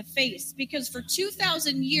things in the face, because for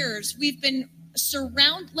 2,000 years we've been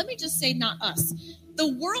surrounded. Let me just say, not us. The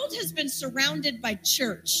world has been surrounded by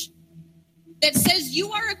church that says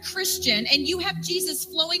you are a Christian and you have Jesus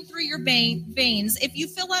flowing through your veins if you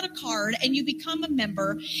fill out a card and you become a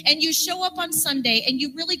member and you show up on Sunday and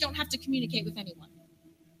you really don't have to communicate with anyone.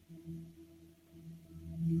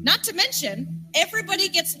 Not to mention, everybody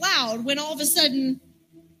gets loud when all of a sudden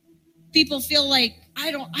people feel like,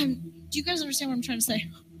 do you guys understand what I'm trying to say?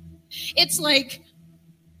 It's like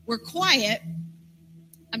we're quiet.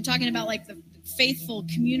 I'm talking about like the faithful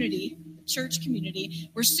community, the church community.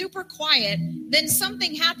 We're super quiet. Then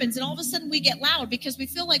something happens and all of a sudden we get loud because we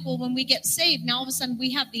feel like, well, when we get saved, now all of a sudden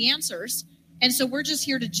we have the answers. And so we're just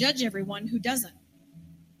here to judge everyone who doesn't.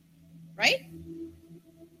 Right?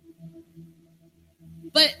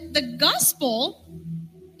 But the gospel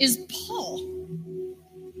is Paul.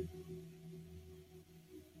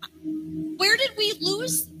 Where did we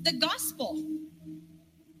lose the gospel?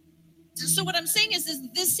 So what I'm saying is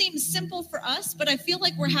this seems simple for us, but I feel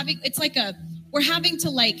like we're having to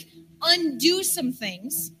like undo some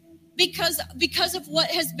things because of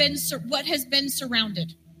what has been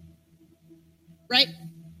surrounded. Right?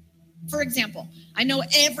 For example, I know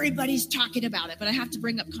everybody's talking about it, but I have to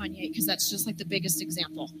bring up Kanye because that's just like the biggest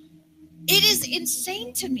example. It is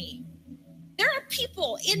insane to me. There are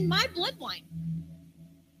people in my bloodline,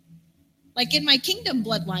 like in my kingdom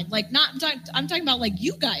bloodline, like I'm talking about like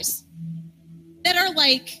you guys, that are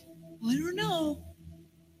like, I don't know.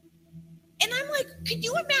 And I'm like, can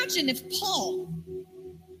you imagine if Paul,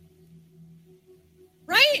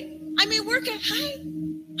 right? I mean, we're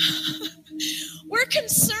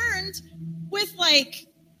concerned with like,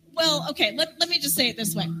 well, okay, let me just say it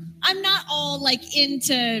this way. I'm not all like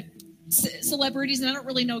into celebrities and I don't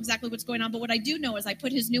really know exactly what's going on, but what I do know is I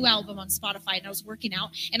put his new album on Spotify and I was working out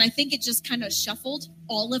and I think it just kind of shuffled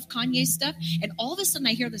all of Kanye's stuff, and all of a sudden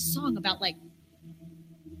I hear this song about like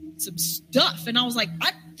some stuff and I was like,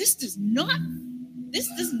 this does not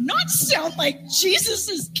sound like Jesus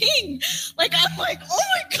is king. Like, I'm like, oh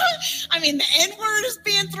my God. I mean, the N-word is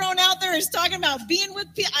being thrown out there. It's talking about being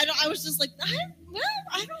with people. I was just like,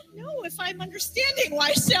 I don't know if I'm understanding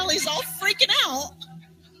why Sally's all freaking out.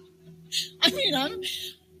 I mean,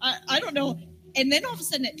 I don't know. And then all of a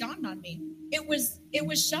sudden it dawned on me. It was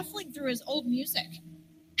shuffling through his old music.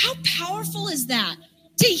 How powerful is that?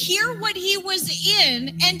 To hear what he was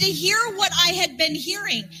in and to hear what I had been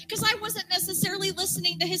hearing. Because I wasn't necessarily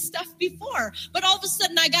listening to his stuff before. But all of a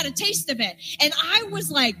sudden I got a taste of it. And I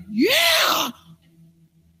was like, yeah!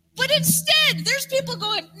 But instead, there's people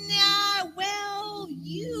going, nah, well,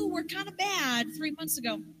 you were kind of bad 3 months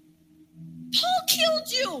ago. Paul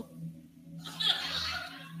killed you.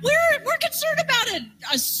 We're concerned about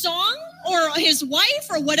a song or his wife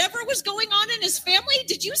or whatever was going on in his family.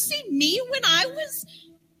 Did you see me when I was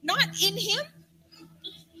not in him?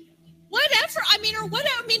 Whatever.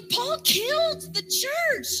 Paul killed the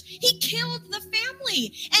church. He killed the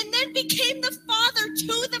family and then became the father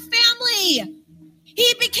to the family.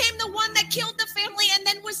 He became the one that killed the family and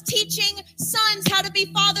then was teaching sons how to be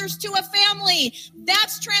fathers to a family.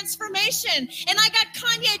 That's transformation. And I got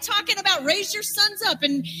Kanye talking about raise your sons up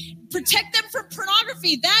and protect them from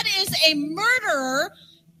pornography. That is a murderer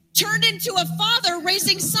turned into a father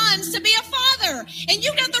raising sons to be a father. And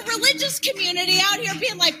you got the religious community out here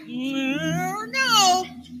being like, no.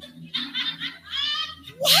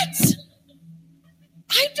 What?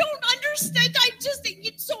 I don't understand.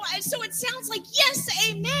 So it sounds like, yes,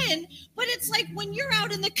 amen. But it's like when you're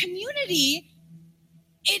out in the community,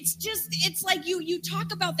 it's like you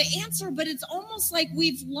talk about the answer, but it's almost like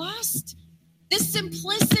we've lost the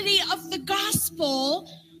simplicity of the gospel.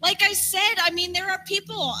 Like I said, I mean, there are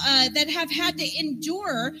people that have had to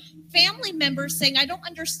endure family members saying, I don't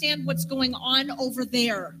understand what's going on over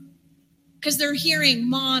there. Because they're hearing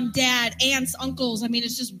mom, dad, aunts, uncles. I mean,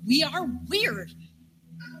 it's just, we are weird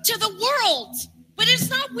to the world, but it's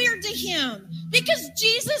not weird to him because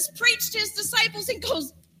Jesus preached his disciples and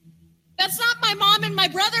goes, that's not my mom and my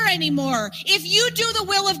brother anymore. If you do the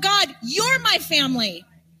will of God, you're my family.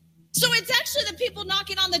 So it's actually the people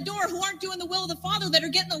knocking on the door who aren't doing the will of the Father that are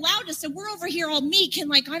getting the loudest, and we're over here all meek and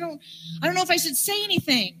like, I don't know if I should say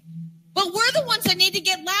anything. But we're the ones that need to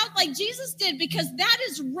get loud like Jesus did, because that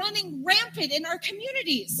is running rampant in our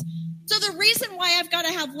communities. So the reason why I've got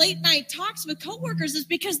to have late night talks with coworkers is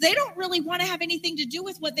because they don't really want to have anything to do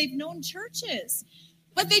with what they've known church is.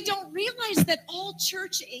 But they don't realize that all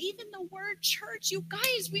church, even the word church, you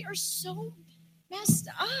guys, we are so messed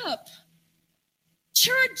up.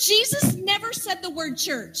 Church, Jesus never said the word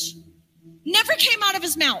church. Never came out of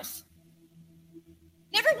his mouth.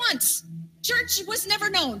 Never once. Church was never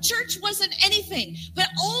known. Church wasn't anything. But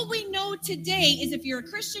all we know today is if you're a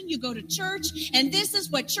Christian, you go to church, and this is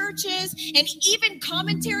what church is. And even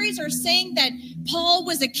commentaries are saying that Paul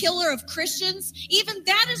was a killer of Christians. Even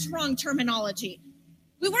that is wrong terminology.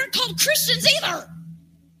 We weren't called Christians either.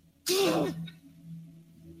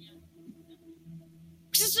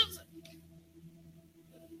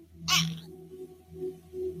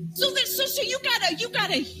 So you got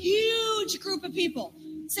a huge group of people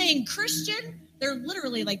saying Christian. They're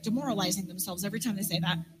literally like demoralizing themselves every time they say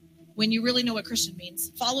that. When you really know what Christian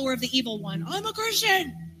means, follower of the evil one. I'm a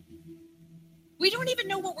Christian. We don't even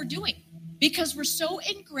know what we're doing because we're so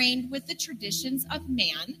ingrained with the traditions of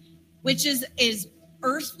man, which is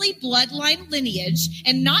earthly bloodline lineage,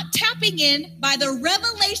 and not tapping in by the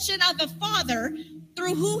revelation of the Father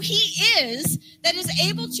through who he is, that is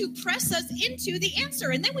able to press us into the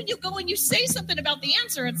answer. And then when you go and you say something about the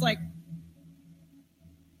answer, it's like,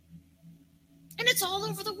 and it's all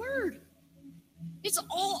over the word. It's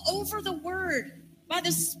all over the word. By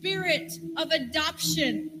the spirit of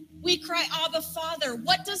adoption, we cry, Abba, Father.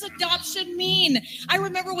 What does adoption mean? I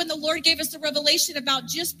remember when the Lord gave us the revelation about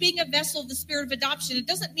just being a vessel of the spirit of adoption. It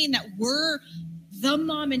doesn't mean that we're the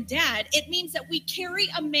mom and dad. It means that we carry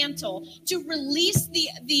a mantle to release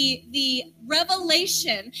the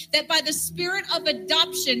revelation that by the spirit of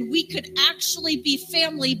adoption, we could actually be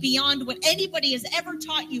family beyond what anybody has ever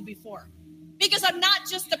taught you before. Because I'm not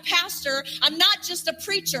just a pastor. I'm not just a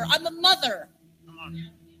preacher. I'm a mother. Come on.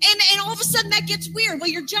 And all of a sudden that gets weird. Well,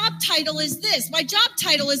 your job title is this. My job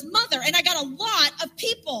title is mother, and I got a lot of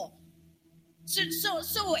people. So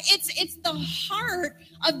it's the heart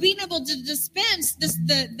of being able to dispense this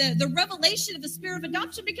the revelation of the spirit of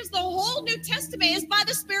adoption, because the whole New Testament is by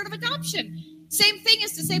the spirit of adoption. Same thing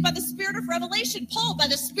is to say by the spirit of revelation. Paul, by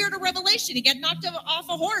the spirit of revelation, he got knocked off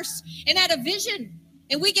a horse and had a vision.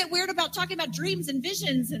 And we get weird about talking about dreams and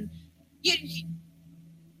visions. And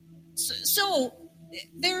so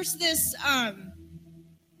there's this,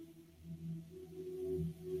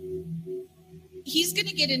 he's going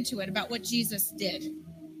to get into it about what Jesus did.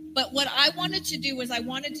 But what I wanted to do was I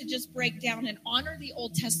wanted to just break down and honor the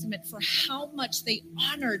Old Testament for how much they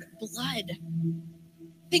honored blood.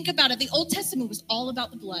 Think about it. The Old Testament was all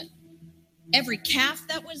about the blood. Every calf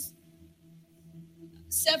that was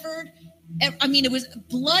severed,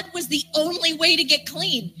 blood was the only way to get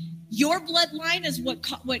clean. Your bloodline is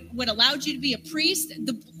what allowed you to be a priest.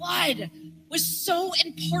 The blood was so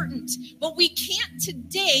important. But we can't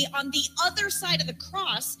today, on the other side of the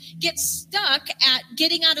cross, get stuck at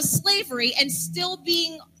getting out of slavery and still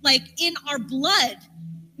being like in our blood.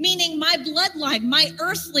 Meaning my bloodline, my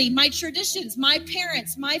earthly, my traditions, my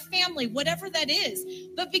parents, my family, whatever that is.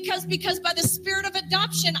 But because by the spirit of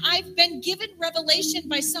adoption, I've been given revelation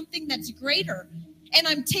by something that's greater. And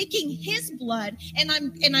I'm taking his blood and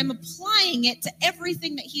I'm applying it to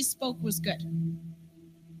everything that he spoke was good.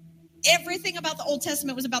 Everything about the Old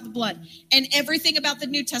Testament was about the blood. And everything about the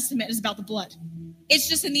New Testament is about the blood. It's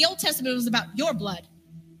just in the Old Testament, it was about your blood.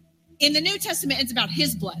 In the New Testament, it's about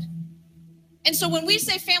his blood. And so when we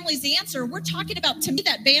say family's the answer, we're talking about, to me,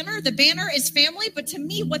 the banner is family. But to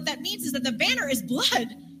me, what that means is that the banner is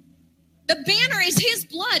blood. The banner is his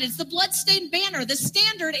blood. It's the blood-stained banner. The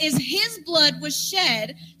standard is his blood was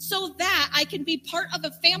shed so that I can be part of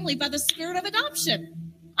a family by the spirit of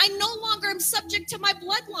adoption. I no longer am subject to my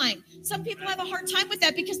bloodline. Some people have a hard time with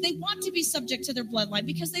that because they want to be subject to their bloodline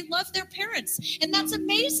because they love their parents. And that's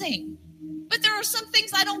amazing. But there are some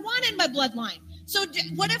things I don't want in my bloodline. So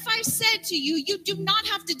what if I said to you, you do not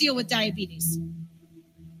have to deal with diabetes?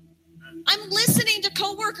 I'm listening to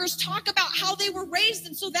coworkers talk about how they were raised,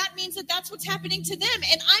 and so that means that that's what's happening to them.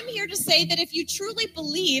 And I'm here to say that if you truly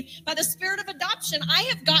believe by the spirit of adoption, I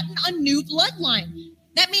have gotten a new bloodline.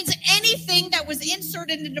 That means anything that was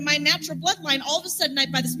inserted into my natural bloodline, all of a sudden,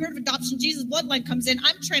 by the spirit of adoption, Jesus' bloodline comes in,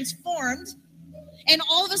 I'm transformed, and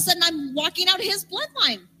all of a sudden I'm walking out his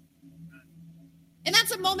bloodline. And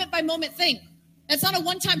that's a moment-by-moment thing. That's not a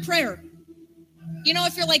one-time prayer. You know,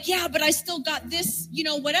 if you're like, yeah, but I still got this,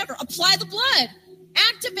 whatever. Apply the blood.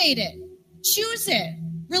 Activate it. Choose it.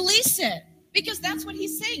 Release it. Because that's what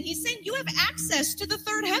he's saying. He's saying you have access to the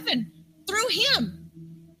third heaven through him.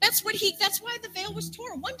 That's why the veil was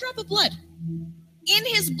torn. One drop of blood. In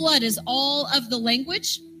his blood is all of the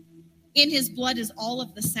language. In his blood is all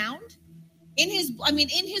of the sound. In his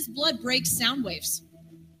blood breaks sound waves.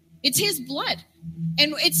 It's his blood.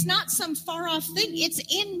 And it's not some far off thing. It's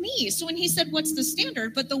in me. So when he said, what's the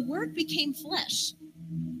standard? But the word became flesh.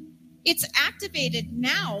 It's activated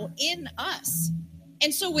now in us.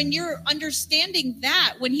 And so when you're understanding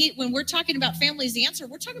that, when we're talking about family's answer,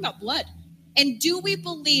 we're talking about blood. And do we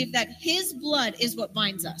believe that his blood is what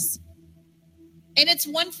binds us? And it's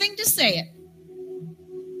one thing to say it.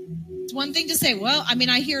 It's one thing to say, well, I mean,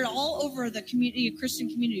 I hear it all over the community, Christian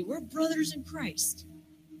community. We're brothers in Christ.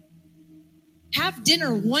 Have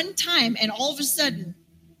dinner one time and all of a sudden,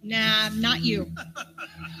 nah, not you.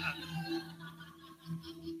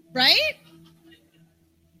 Right?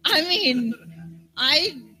 I mean,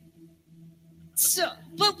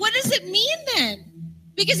 but what does it mean then?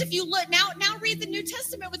 Because if you look now read the New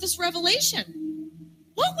Testament with this revelation.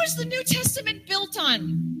 What was the New Testament built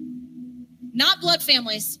on? Not blood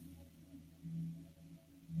families.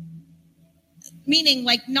 Meaning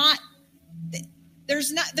like not,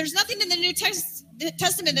 there's nothing in the New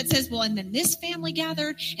Testament that says, well, and then this family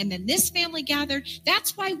gathered, and then this family gathered.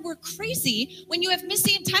 That's why we're crazy when you have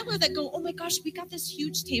Missy and Tyler that go, oh my gosh, we got this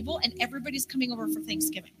huge table and everybody's coming over for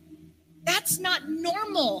Thanksgiving. That's not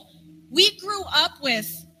normal. We grew up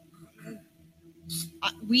with,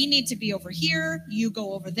 we need to be over here, you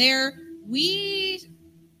go over there. We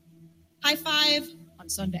high five on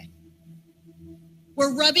Sunday.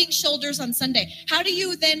 We're rubbing shoulders on Sunday. How do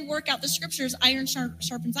you then work out the scriptures? Iron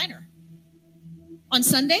sharpens iron. On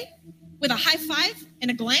Sunday, with a high five and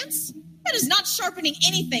a glance? That is not sharpening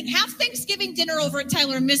anything. Have Thanksgiving dinner over at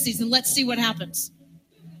Tyler and Missy's and let's see what happens.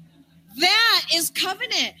 That is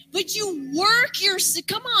covenant. But you work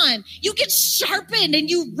come on. You get sharpened and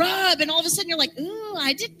you rub and all of a sudden you're like, ooh,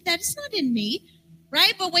 that's not in me.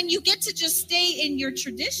 Right? But when you get to just stay in your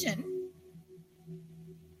tradition,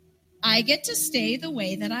 I get to stay the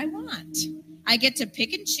way that I want. I get to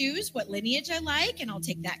pick and choose what lineage I like, and I'll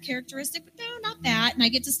take that characteristic, but no, not that, and I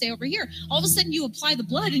get to stay over here. All of a sudden, you apply the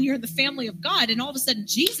blood, and you're in the family of God, and all of a sudden,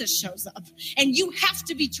 Jesus shows up, and you have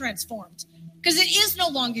to be transformed, because it is no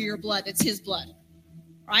longer your blood, it's his blood,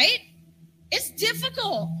 right? It's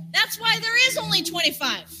difficult. That's why there is only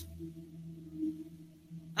 25.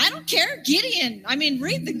 I don't care. Gideon,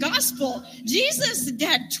 read the gospel. Jesus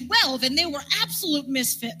had 12, and they were absolute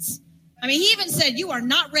misfits. He even said, you are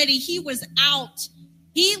not ready. He was out.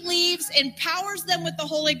 He leaves, empowers them with the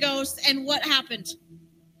Holy Ghost. And what happened?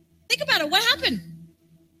 Think about it. What happened?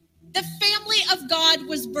 The family of God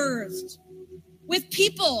was birthed with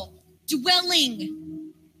people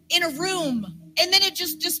dwelling in a room. And then it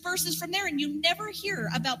just disperses from there. And you never hear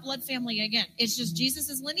about blood family again. It's just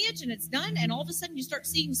Jesus' lineage and it's done. And all of a sudden you start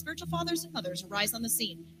seeing spiritual fathers and mothers arise on the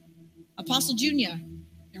scene. Apostle Junia,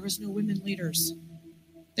 there was no women leaders.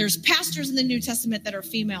 There's pastors in the New Testament that are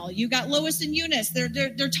female. You got Lois and Eunice.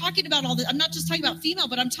 They're talking about all this. I'm not just talking about female,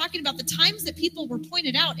 but I'm talking about the times that people were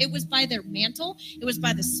pointed out. It was by their mantle. It was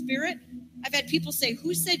by the Spirit. I've had people say,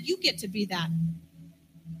 who said you get to be that?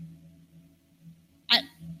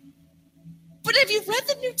 But have you read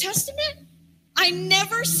the New Testament? I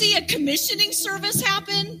never see a commissioning service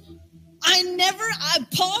happen.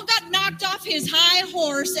 Paul got knocked off his high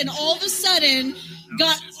horse and all of a sudden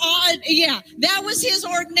got on. Yeah, that was his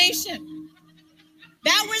ordination.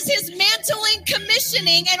 That was his mantling,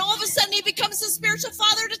 commissioning, and all of a sudden he becomes a spiritual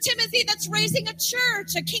father to Timothy that's raising a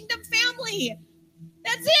church, a kingdom family.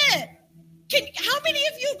 That's it. How many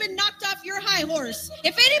of you have been knocked off your high horse?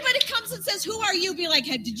 If anybody comes and says, who are you? Be like,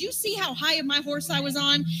 hey, did you see how high of my horse I was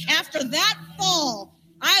on? After that fall,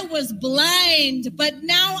 I was blind, but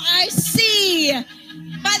now I see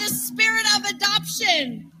by the spirit of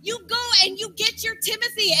adoption. You go and you get your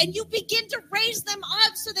Timothy and you begin to raise them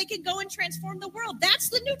up so they can go and transform the world. That's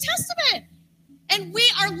the New Testament. And we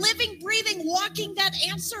are living, breathing, walking that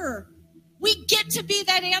answer. We get to be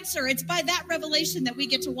that answer. It's by that revelation that we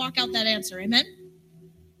get to walk out that answer. Amen?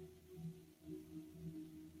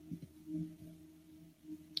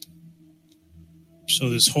 So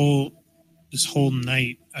this whole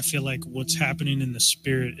night, I feel like what's happening in the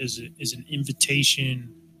spirit is an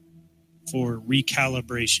invitation for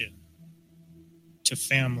recalibration to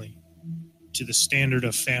family, to the standard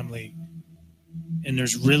of family. And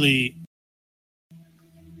there's really,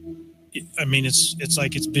 it's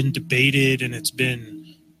like it's been debated and it's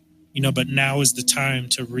been, but now is the time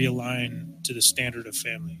to realign to the standard of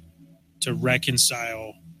family, to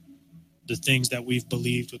reconcile the things that we've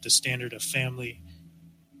believed with the standard of family.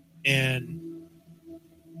 And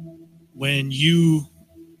when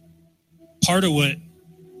part of what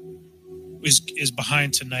is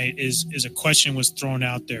behind tonight is a question was thrown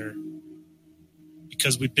out there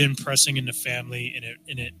because we've been pressing into family,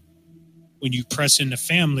 and it when you press into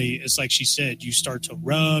family, it's like she said, you start to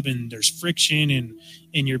rub and there's friction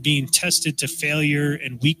and you're being tested to failure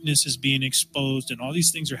and weakness is being exposed and all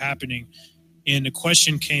these things are happening. And the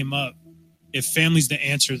question came up, If family's the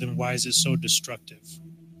answer, then why is it so destructive?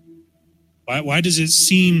 Why does it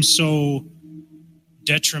seem so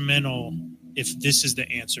detrimental if this is the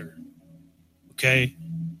answer? Okay?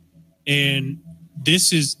 And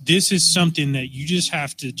this is something that you just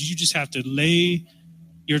have to lay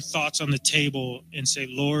your thoughts on the table and say,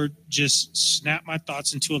 Lord, just snap my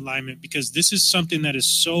thoughts into alignment, because this is something that is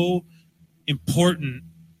so important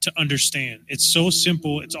to understand. It's so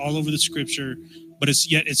simple, it's all over the scripture, but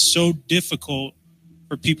it's so difficult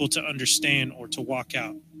for people to understand or to walk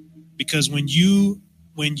out. Because when you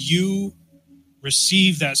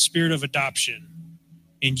receive that spirit of adoption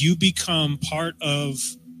and you become part of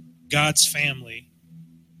God's family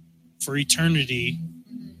for eternity,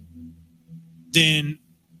 then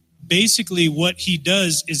basically what he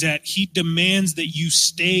does is that he demands that you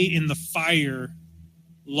stay in the fire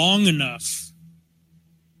long enough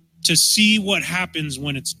to see what happens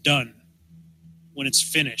when it's done, when it's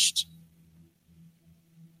finished.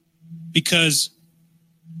 Because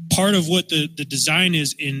part of what the design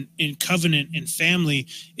is in covenant and family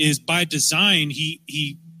is, by design,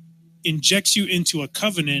 he injects you into a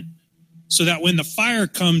covenant so that when the fire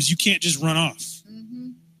comes, you can't just run off.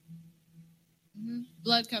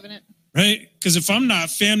 Blood covenant. Right? Because if I'm not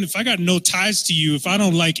family, if I got no ties to you, if I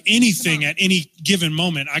don't like anything at any given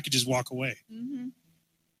moment, I could just walk away. Mm-hmm.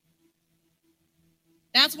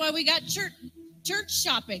 That's why we got church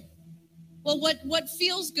shopping. Well, what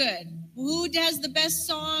feels good? Who does the best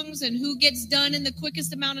songs and who gets done in the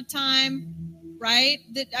quickest amount of time, right?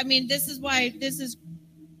 This is why this is,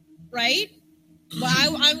 right?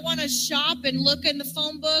 Well, I want to shop and look in the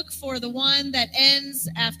phone book for the one that ends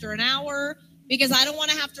after an hour, because I don't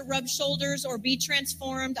want to have to rub shoulders or be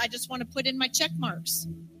transformed. I just want to put in my check marks.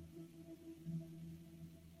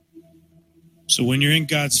 So when you're in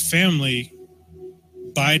God's family,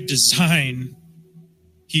 by design,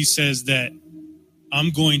 he says that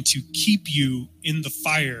I'm going to keep you in the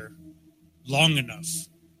fire long enough.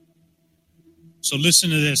 So listen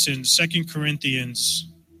to this in 2 Corinthians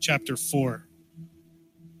chapter 4.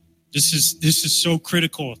 This is so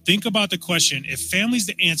critical. Think about the question. If family's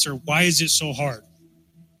the answer, why is it so hard?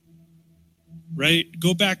 Right?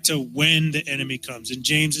 Go back to when the enemy comes. In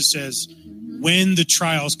James it says, when the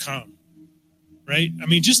trials come. Right? I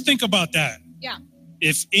mean, just think about that. Yeah.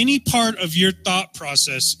 If any part of your thought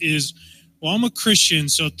process is, well, I'm a Christian,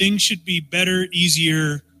 so things should be better,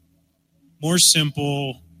 easier, more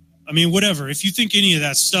simple. I mean, whatever. If you think any of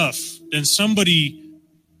that stuff, then somebody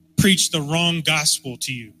preached the wrong gospel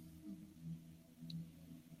to you.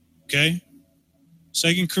 Okay?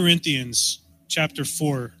 2 Corinthians chapter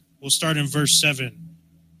 4. We'll start in verse 7.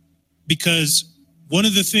 Because one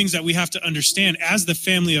of the things that we have to understand as the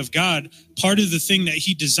family of God, part of the thing that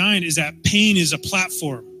he designed is that pain is a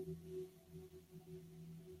platform.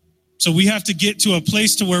 So we have to get to a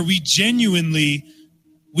place to where we genuinely,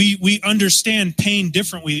 we understand pain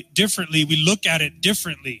differently. We look at it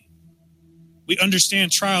differently. We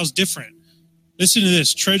understand trials different. Listen to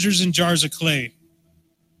this, treasures in jars of clay.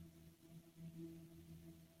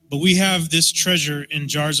 But we have this treasure in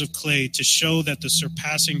jars of clay to show that the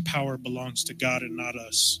surpassing power belongs to God and not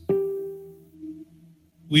us.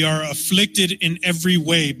 We are afflicted in every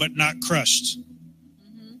way, but not crushed.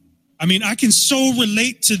 I mean, I can so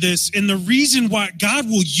relate to this. And the reason why God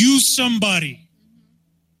will use somebody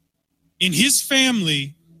in his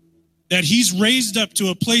family that he's raised up to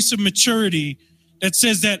a place of maturity that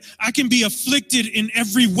says that I can be afflicted in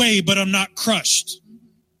every way, but I'm not crushed.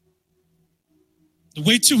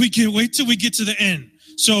 Wait till we get to the end.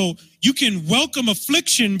 So you can welcome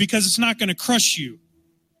affliction because it's not going to crush you.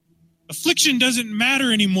 Affliction doesn't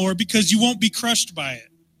matter anymore because you won't be crushed by it.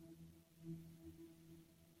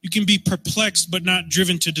 You can be perplexed but not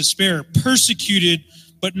driven to despair, persecuted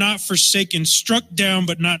but not forsaken, struck down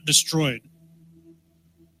but not destroyed.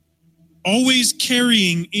 Always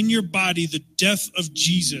carrying in your body the death of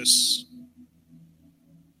Jesus.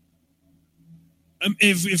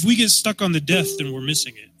 If we get stuck on the death, then we're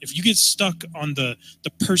missing it. If you get stuck on the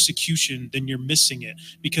persecution, then you're missing it.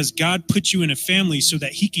 Because God put you in a family so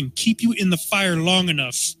that he can keep you in the fire long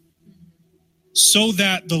enough so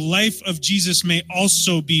that the life of Jesus may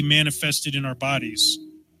also be manifested in our bodies.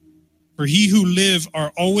 For he who live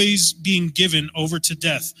are always being given over to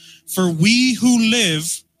death. For we who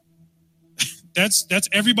live, that's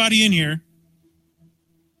everybody in here.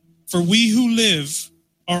 For we who live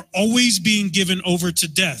are always being given over to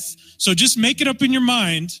death. So just make it up in your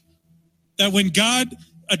mind that when God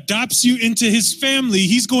adopts you into his family,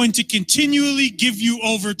 he's going to continually give you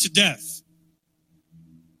over to death.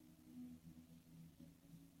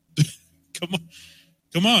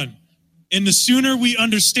 Come on. And the sooner we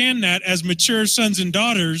understand that as mature sons and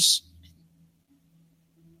daughters,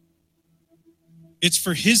 it's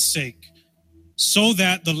for his sake, so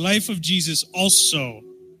that the life of Jesus also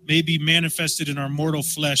may be manifested in our mortal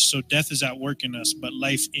flesh. So death is at work in us, but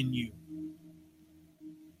life in you.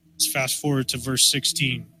 Let's fast forward to verse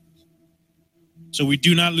 16. So we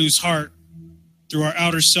do not lose heart. Through our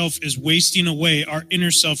outer self is wasting away, our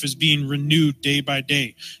inner self is being renewed day by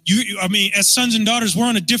day. As sons and daughters, we're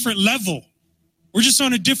on a different level. We're just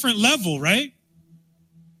on a different level, right?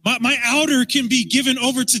 My outer can be given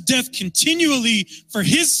over to death continually for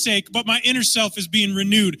his sake, but my inner self is being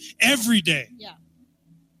renewed every day. Yeah.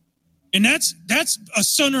 And that's a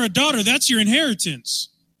son or a daughter. That's your inheritance.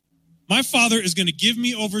 My Father is going to give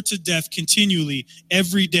me over to death continually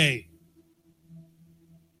every day.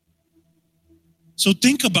 So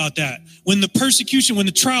think about that. When the persecution, when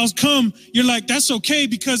the trials come, you're like, that's okay,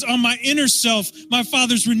 because on my inner self, my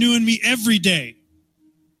Father's renewing me every day.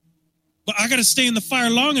 But I got to stay in the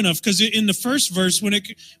fire long enough, because in the first verse, when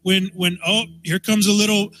here comes a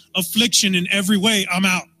little affliction in every way, I'm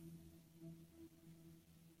out.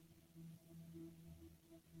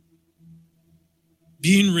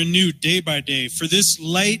 Being renewed day by day. For this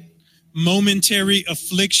light momentary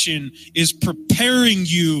affliction is preparing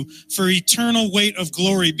you for eternal weight of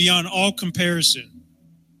glory beyond all comparison,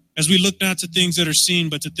 as we look not to things that are seen,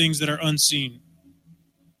 but to things that are unseen.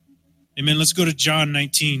 Amen. Let's go to John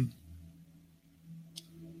 19.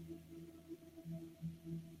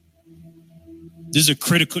 This is a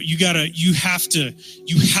critical, you have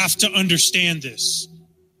to understand this.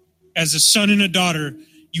 As a son and a daughter,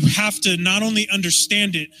 you have to not only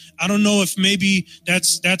understand it. I don't know if maybe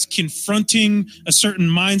that's confronting a certain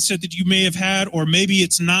mindset that you may have had, or maybe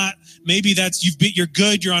it's not. Maybe you're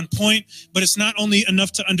good, you're on point, but it's not only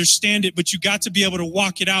enough to understand it, but you got to be able to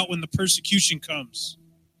walk it out when the persecution comes.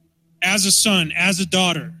 As a son, as a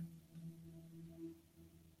daughter.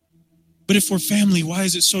 But if we're family, why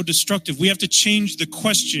is it so destructive? We have to change the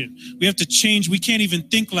question. We can't even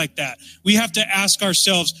think like that. We have to ask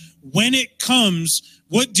ourselves, when it comes,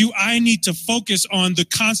 what do I need to focus on? The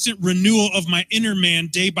constant renewal of my inner man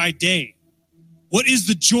day by day. What is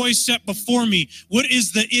the joy set before me? What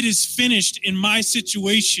is the it is finished in my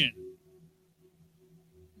situation?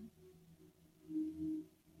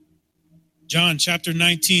 John chapter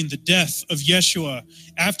 19, the death of Yeshua.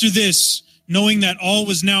 After this, knowing that all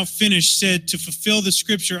was now finished, said, to fulfill the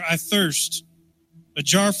scripture, I thirst. A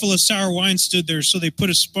jar full of sour wine stood there, so they put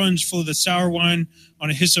a sponge full of the sour wine on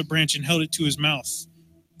a hyssop branch and held it to his mouth.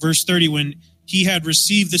 Verse 30, when he had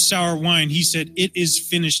received the sour wine, he said, it is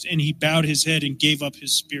finished, and he bowed his head and gave up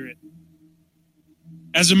his spirit.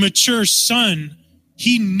 As a mature son,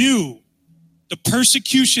 he knew the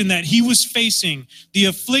persecution that he was facing, the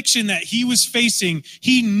affliction that he was facing.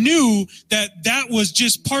 He knew that was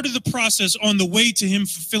just part of the process on the way to him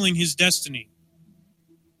fulfilling his destiny.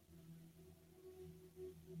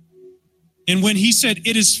 And when he said,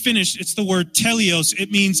 it is finished, it's the word teleos.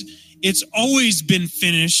 It means it's always been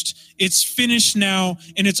finished. It's finished now,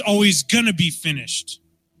 and it's always going to be finished.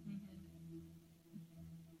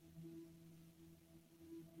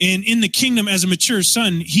 And in the kingdom, as a mature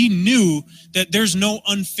son, he knew that there's no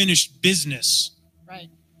unfinished business, right,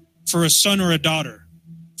 for a son or a daughter.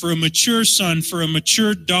 For a mature son, for a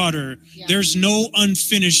mature daughter, there's no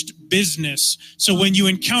unfinished business. So when you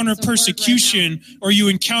encounter persecution or you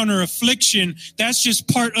encounter affliction, that's just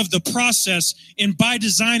part of the process. And by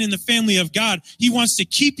design in the family of God, he wants to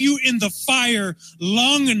keep you in the fire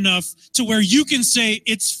long enough to where you can say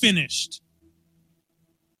it's finished.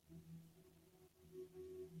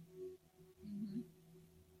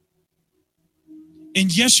 And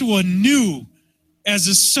Yeshua knew, as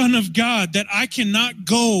a son of God, that I cannot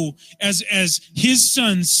go as his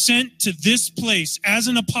son, sent to this place, as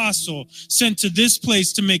an apostle, sent to this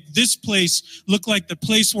place to make this place look like the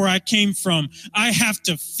place where I came from. I have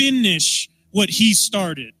to finish what he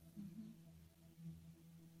started.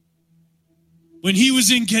 When he was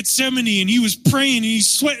in Gethsemane and he was praying and he's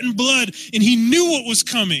sweating blood and he knew what was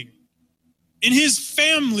coming. And his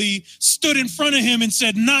family stood in front of him and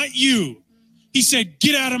said, not you. He said,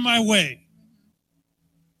 get out of my way.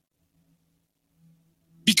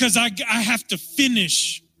 Because I have to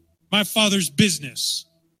finish my Father's business.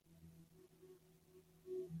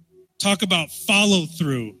 Talk about follow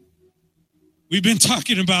through. We've been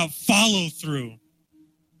talking about follow through,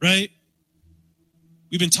 right?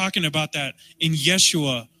 We've been talking about that. And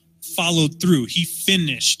Yeshua followed through. He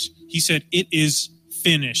finished. He said, it is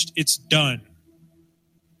finished. It's done.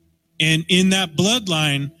 And in that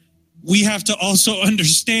bloodline, we have to also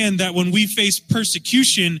understand that when we face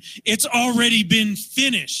persecution, it's already been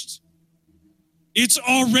finished. It's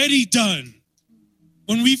already done.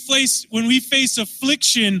 When we face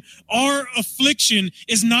affliction, our affliction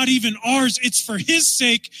is not even ours. It's for his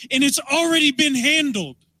sake, and it's already been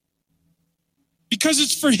handled. Because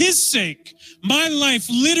it's for his sake. My life,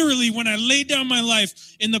 literally, when I laid down my life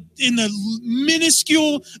in the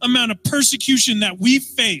minuscule amount of persecution that we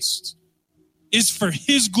faced, is for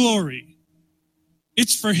his glory.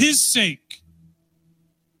 It's for his sake.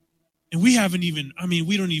 And we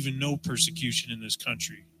don't even know persecution in this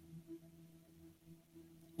country.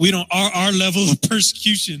 We don't, our level of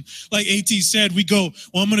persecution, like AT said, we go,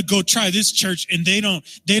 well, I'm going to go try this church and they don't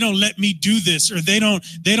let me do this, or they don't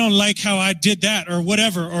like how I did that, or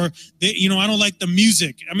whatever, or I don't like the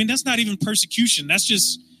music. I mean, that's not even persecution. That's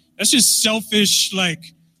just selfish. Like,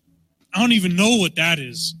 I don't even know what that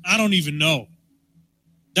is. I don't even know.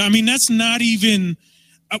 I mean, that's not even,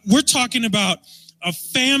 we're talking about a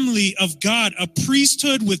family of God, a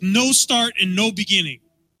priesthood with no start and no beginning,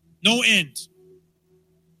 no end.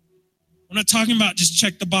 I'm not talking about just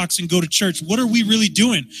check the box and go to church. What are we really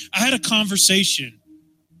doing? I had a conversation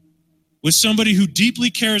with somebody who deeply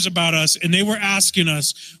cares about us, and they were asking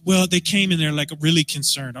us, well, they came in there like really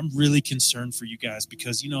concerned. I'm really concerned for you guys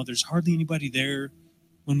because, there's hardly anybody there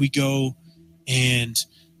when we go. And,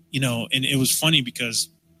 and it was funny because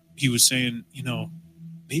he was saying,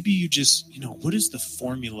 maybe you just, what is the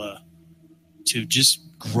formula to just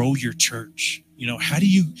grow your church? How do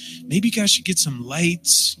you, maybe you guys should get some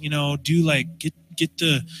lights, do like, get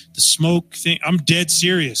the smoke thing. I'm dead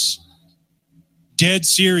serious.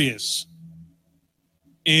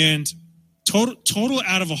 And total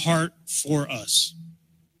out of a heart for us.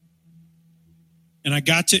 And I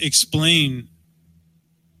got to explain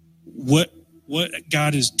what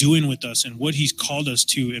God is doing with us and what he's called us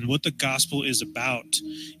to and what the gospel is about.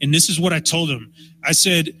 And this is what I told him. I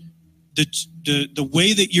said, the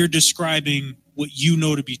way that you're describing what you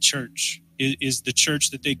know to be church is the church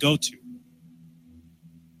that they go to.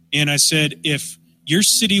 And I said, if your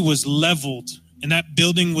city was leveled and that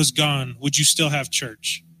building was gone, would you still have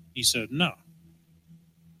church? He said, no.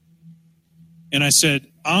 And I said,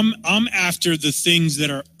 I'm after the things that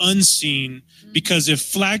are unseen, because if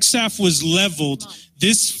Flagstaff was leveled,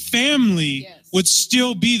 this family would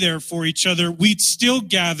still be there for each other. We'd still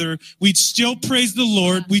gather. We'd still praise the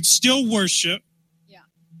Lord. We'd still worship.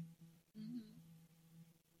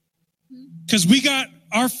 Because we got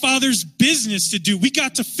our Father's business to do. We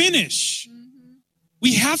got to finish.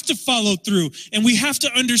 We have to follow through, and we have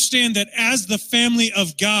to understand that as the family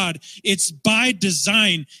of God, it's by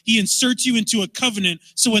design. He inserts you into a covenant,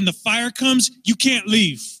 so when the fire comes, you can't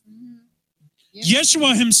leave.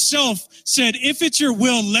 Yeshua himself said, if it's your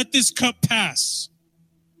will, let this cup pass.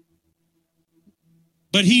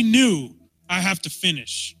 But he knew, I have to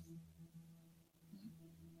finish.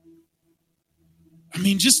 I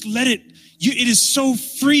mean, just let it. It is so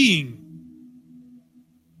freeing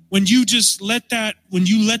when you just let that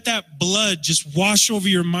blood just wash over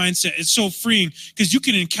your mindset. It's so freeing because you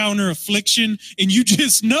can encounter affliction and you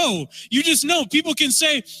just know. People can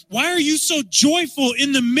say, why are you so joyful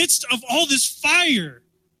in the midst of all this fire?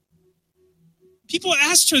 People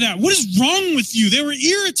asked her that. What is wrong with you? They were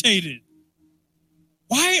irritated.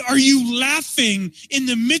 Why are you laughing in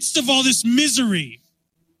the midst of all this misery?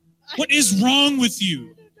 What is wrong with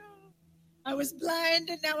you? I was blind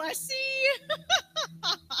and now I see.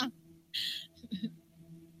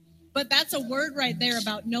 But that's a word right there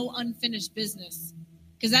about no unfinished business,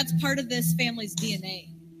 because that's part of this family's DNA.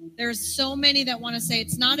 There's so many that want to say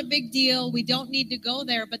it's not a big deal, we don't need to go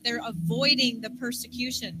there, but they're avoiding the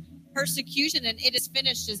persecution. Persecution, and it is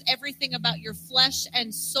finished, is everything about your flesh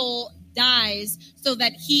and soul dies so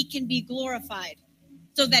that he can be glorified,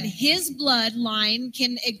 so that his bloodline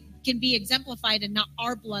can be exemplified and not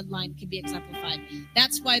our bloodline can be exemplified.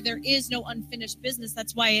 That's why there is no unfinished business.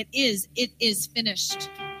 That's why it is finished.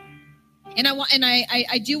 And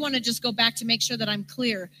I do want to just go back to make sure that I'm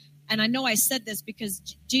clear. And I know I said this because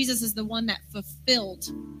Jesus is the one that fulfilled.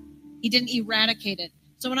 He didn't eradicate it.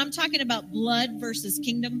 So when I'm talking about blood versus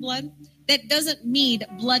kingdom blood, that doesn't mean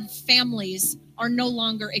blood families are no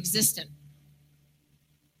longer existent.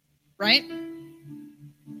 Right?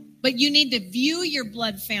 But you need to view your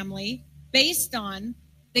blood family based on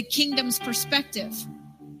the kingdom's perspective.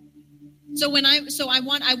 So I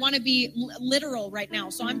want to be literal right now.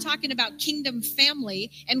 So I'm talking about kingdom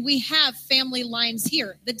family, and we have family lines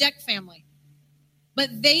here, the Deck family.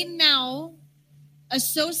 But they now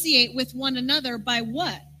associate with one another by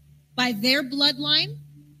what? By their bloodline?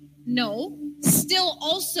 No, still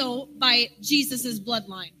also by Jesus's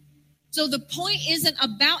bloodline. So the point isn't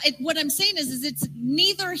about it. What I'm saying is it's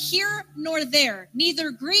neither here nor there,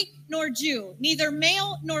 neither Greek nor Jew, neither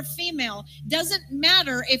male nor female. Doesn't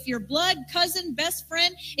matter if you're blood, cousin, best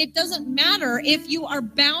friend. It doesn't matter if you are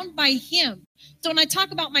bound by him. So when I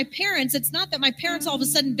talk about my parents, it's not that my parents all of a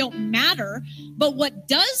sudden don't matter, but what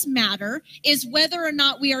does matter is whether or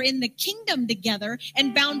not we are in the kingdom together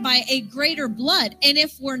and bound by a greater blood. And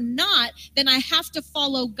if we're not, then I have to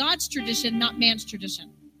follow God's tradition, not man's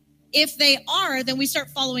tradition. If they are, then we start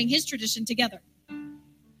following his tradition together.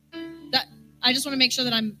 I just want to make sure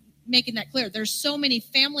that I'm making that clear. There's so many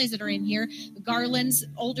families that are in here, the Garlands,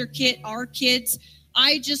 older kid, our kids.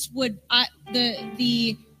 I just would,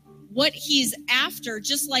 what he's after,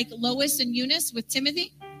 just like Lois and Eunice with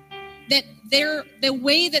Timothy, that the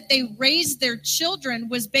way that they raised their children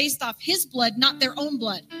was based off his blood, not their own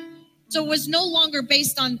blood. So it was no longer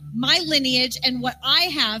based on my lineage and what I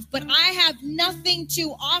have, but I have nothing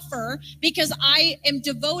to offer because I am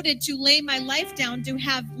devoted to lay my life down to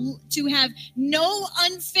have no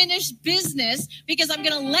unfinished business, because I'm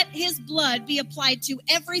going to let his blood be applied to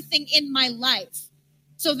everything in my life.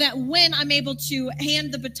 So that when I'm able to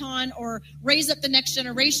hand the baton or raise up the next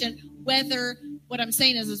generation, whether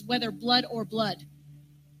blood or blood,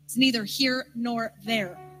 it's neither here nor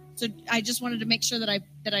there. So I just wanted to make sure that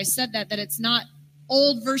I said that it's not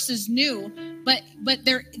old versus new, but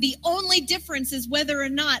the only difference is whether or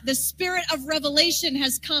not the spirit of revelation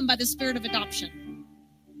has come by the spirit of adoption,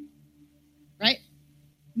 right?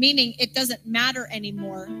 Meaning it doesn't matter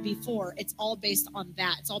anymore before. It's all based on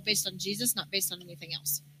that. It's all based on Jesus, not based on anything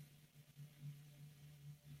else.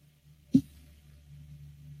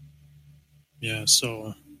 Yeah,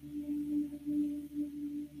 so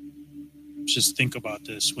just think about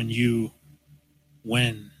this. When you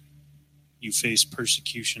face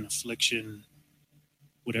persecution, affliction,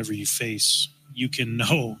 whatever you face, you can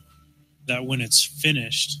know that when it's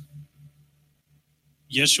finished,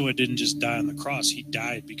 Yeshua didn't just die on the cross. He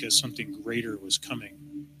died because something greater was coming.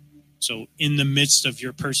 So in the midst of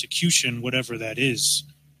your persecution, whatever that is,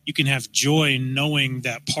 you can have joy knowing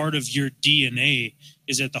that part of your DNA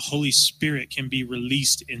is that the Holy Spirit can be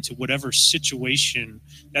released into whatever situation.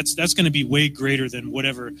 That's going to be way greater than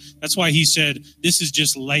whatever. That's why he said, this is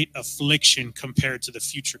just light affliction compared to the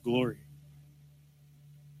future glory.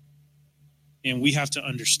 And we have to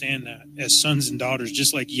understand that as sons and daughters,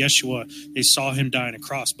 just like Yeshua, they saw him die on a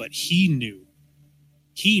cross, but he knew.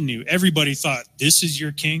 Everybody thought, this is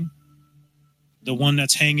your king, the one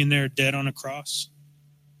that's hanging there dead on a cross.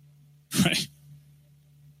 Right?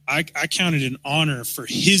 I count it an honor for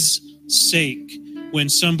his sake when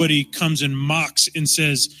somebody comes and mocks and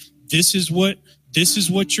says, this is what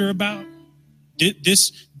you're about.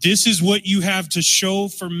 This is what you have to show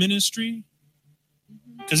for ministry.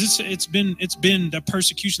 Because it's been that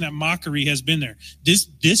persecution, that mockery has been there. This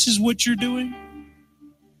is what you're doing.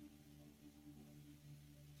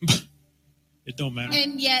 It don't matter.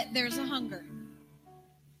 And yet there's a hunger.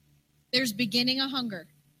 There's beginning a hunger.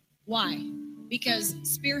 Why? Because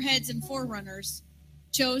spearheads and forerunners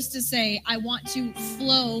chose to say, I want to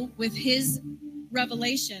flow with his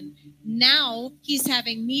revelation. Now he's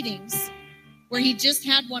having meetings where he just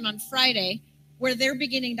had one on Friday where they're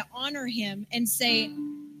beginning to honor him and say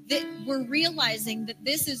that we're realizing that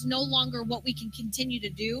this is no longer what we can continue to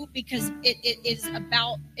do, because it's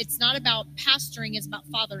not about pastoring, it's about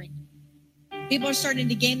fathering. People are starting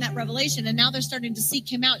to gain that revelation, and now they're starting to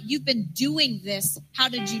seek him out. You've been doing this. How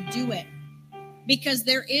did you do it? Because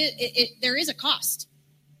there is a cost.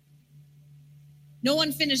 No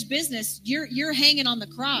unfinished business. You're hanging on the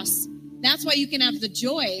cross. That's why you can have the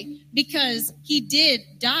joy, because he did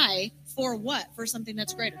die for what? For something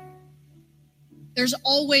that's greater. There's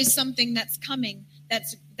always something that's coming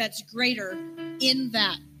that's greater in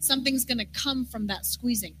that. Something's going to come from that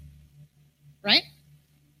squeezing, right?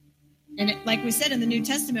 And like we said in the New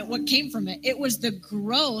Testament, what came from it? It was the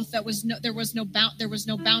growth that was there was no boundary.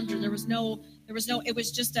 It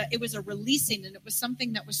was a releasing, and it was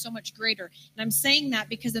something that was so much greater. And I'm saying that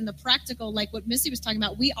because in the practical, like what Missy was talking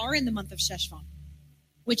about, we are in the month of Sheshvan,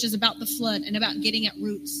 which is about the flood and about getting at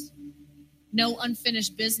roots. No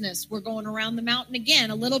unfinished business. We're going around the mountain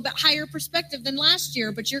again, a little bit higher perspective than last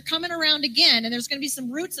year, but you're coming around again, and there's going to be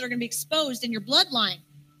some roots that are going to be exposed in your bloodline.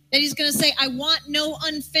 That he's going to say, I want no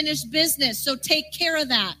unfinished business, so take care of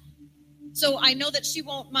that. So I know that she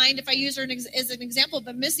won't mind if I use her as an example,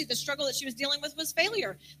 but Missy, the struggle that she was dealing with was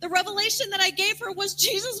failure. The revelation that I gave her was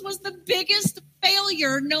Jesus was the biggest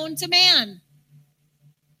failure known to man.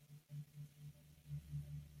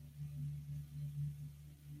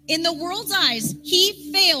 In the world's eyes,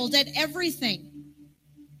 he failed at everything.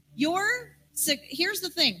 Here's the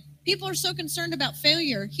thing. People are so concerned about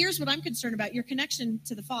failure. Here's what I'm concerned about, your connection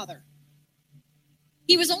to the Father.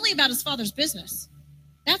 He was only about his Father's business.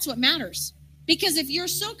 That's what matters. Because if you're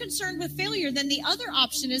so concerned with failure, then the other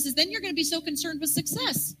option is then you're going to be so concerned with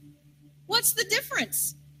success. What's the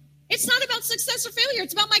difference? It's not about success or failure.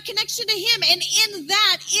 It's about my connection to him. And in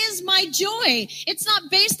that is my joy. It's not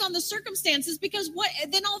based on the circumstances, because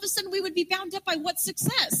then all of a sudden we would be bound up by what's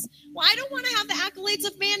success. Well, I don't want to have the accolades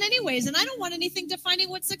of man anyways, and I don't want anything defining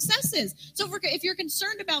what success is. So if you're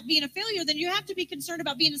concerned about being a failure, then you have to be concerned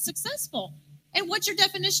about being successful. And what's your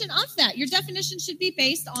definition of that? Your definition should be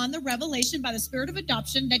based on the revelation by the Spirit of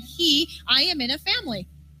adoption that I am in a family.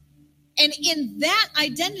 And in that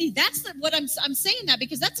identity, that's what I'm saying that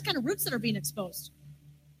because that's the kind of roots that are being exposed.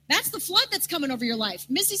 That's the flood that's coming over your life.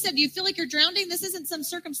 Missy said, do you feel like you're drowning? This isn't some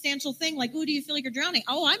circumstantial thing like, do you feel like you're drowning?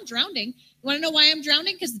 Oh, I'm drowning. You want to know why I'm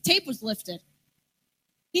drowning? Because the tape was lifted.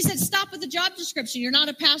 He said, stop with the job description. You're not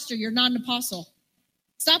a pastor. You're not an apostle.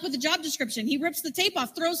 Stop with the job description. He rips the tape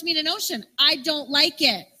off, throws me in an ocean. I don't like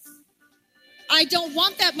it. I don't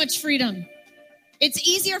want that much freedom. It's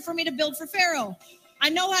easier for me to build for Pharaoh. I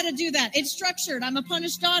know how to do that. It's structured. I'm a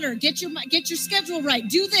punished daughter. Get your schedule right.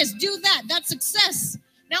 Do this, do that. That's success.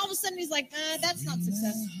 Now all of a sudden he's like, that's not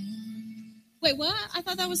success. Wait, what? I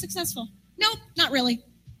thought that was successful. Nope, not really.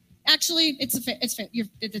 Actually, it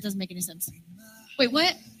doesn't make any sense. Wait,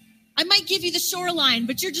 what? I might give you the shoreline,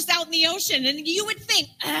 but you're just out in the ocean. And you would think,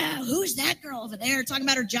 who's that girl over there talking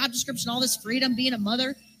about her job description, all this freedom, being a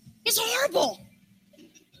mother? It's horrible.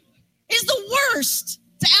 It's the worst.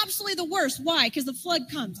 It's absolutely the worst. Why? Because the flood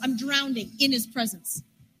comes. I'm drowning in his presence.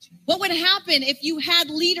 What would happen if you had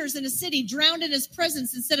leaders in a city drowned in his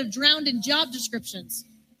presence instead of drowned in job descriptions?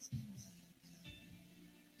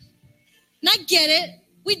 And I get it.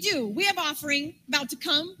 We do. We have offering about to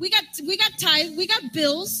come. We got tithe. We got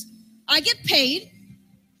bills. I get paid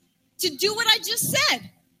to do what I just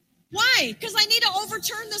said. Why? Because I need to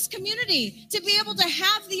overturn this community to be able to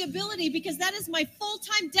have the ability, because that is my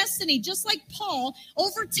full-time destiny, just like Paul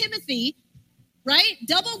over Timothy, right?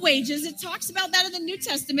 Double wages. It talks about that in the New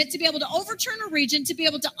Testament, to be able to overturn a region, to be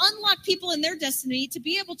able to unlock people in their destiny, to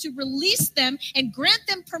be able to release them and grant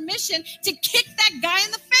them permission to kick that guy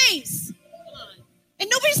in the face. And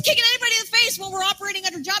nobody's kicking anybody in the face when we're operating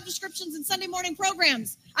under job descriptions and Sunday morning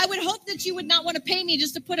programs. I would hope that you would not want to pay me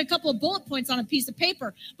just to put a couple of bullet points on a piece of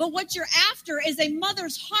paper. But what you're after is a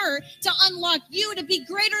mother's heart to unlock you to be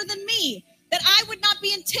greater than me. That I would not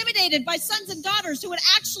be intimidated by sons and daughters who would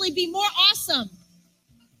actually be more awesome.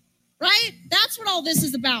 Right? That's what all this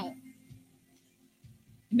is about.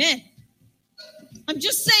 Amen. I'm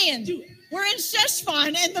just saying. We're in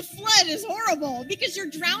Sheshvan, and the flood is horrible because you're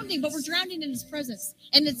drowning, but we're drowning in his presence.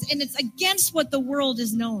 And it's against what the world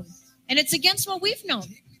is known. And it's against what we've known.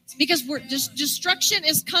 Because destruction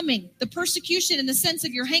is coming. The persecution, in the sense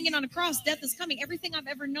of you're hanging on a cross, death is coming. Everything I've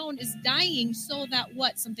ever known is dying so that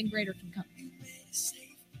what? Something greater can come.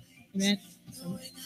 Amen.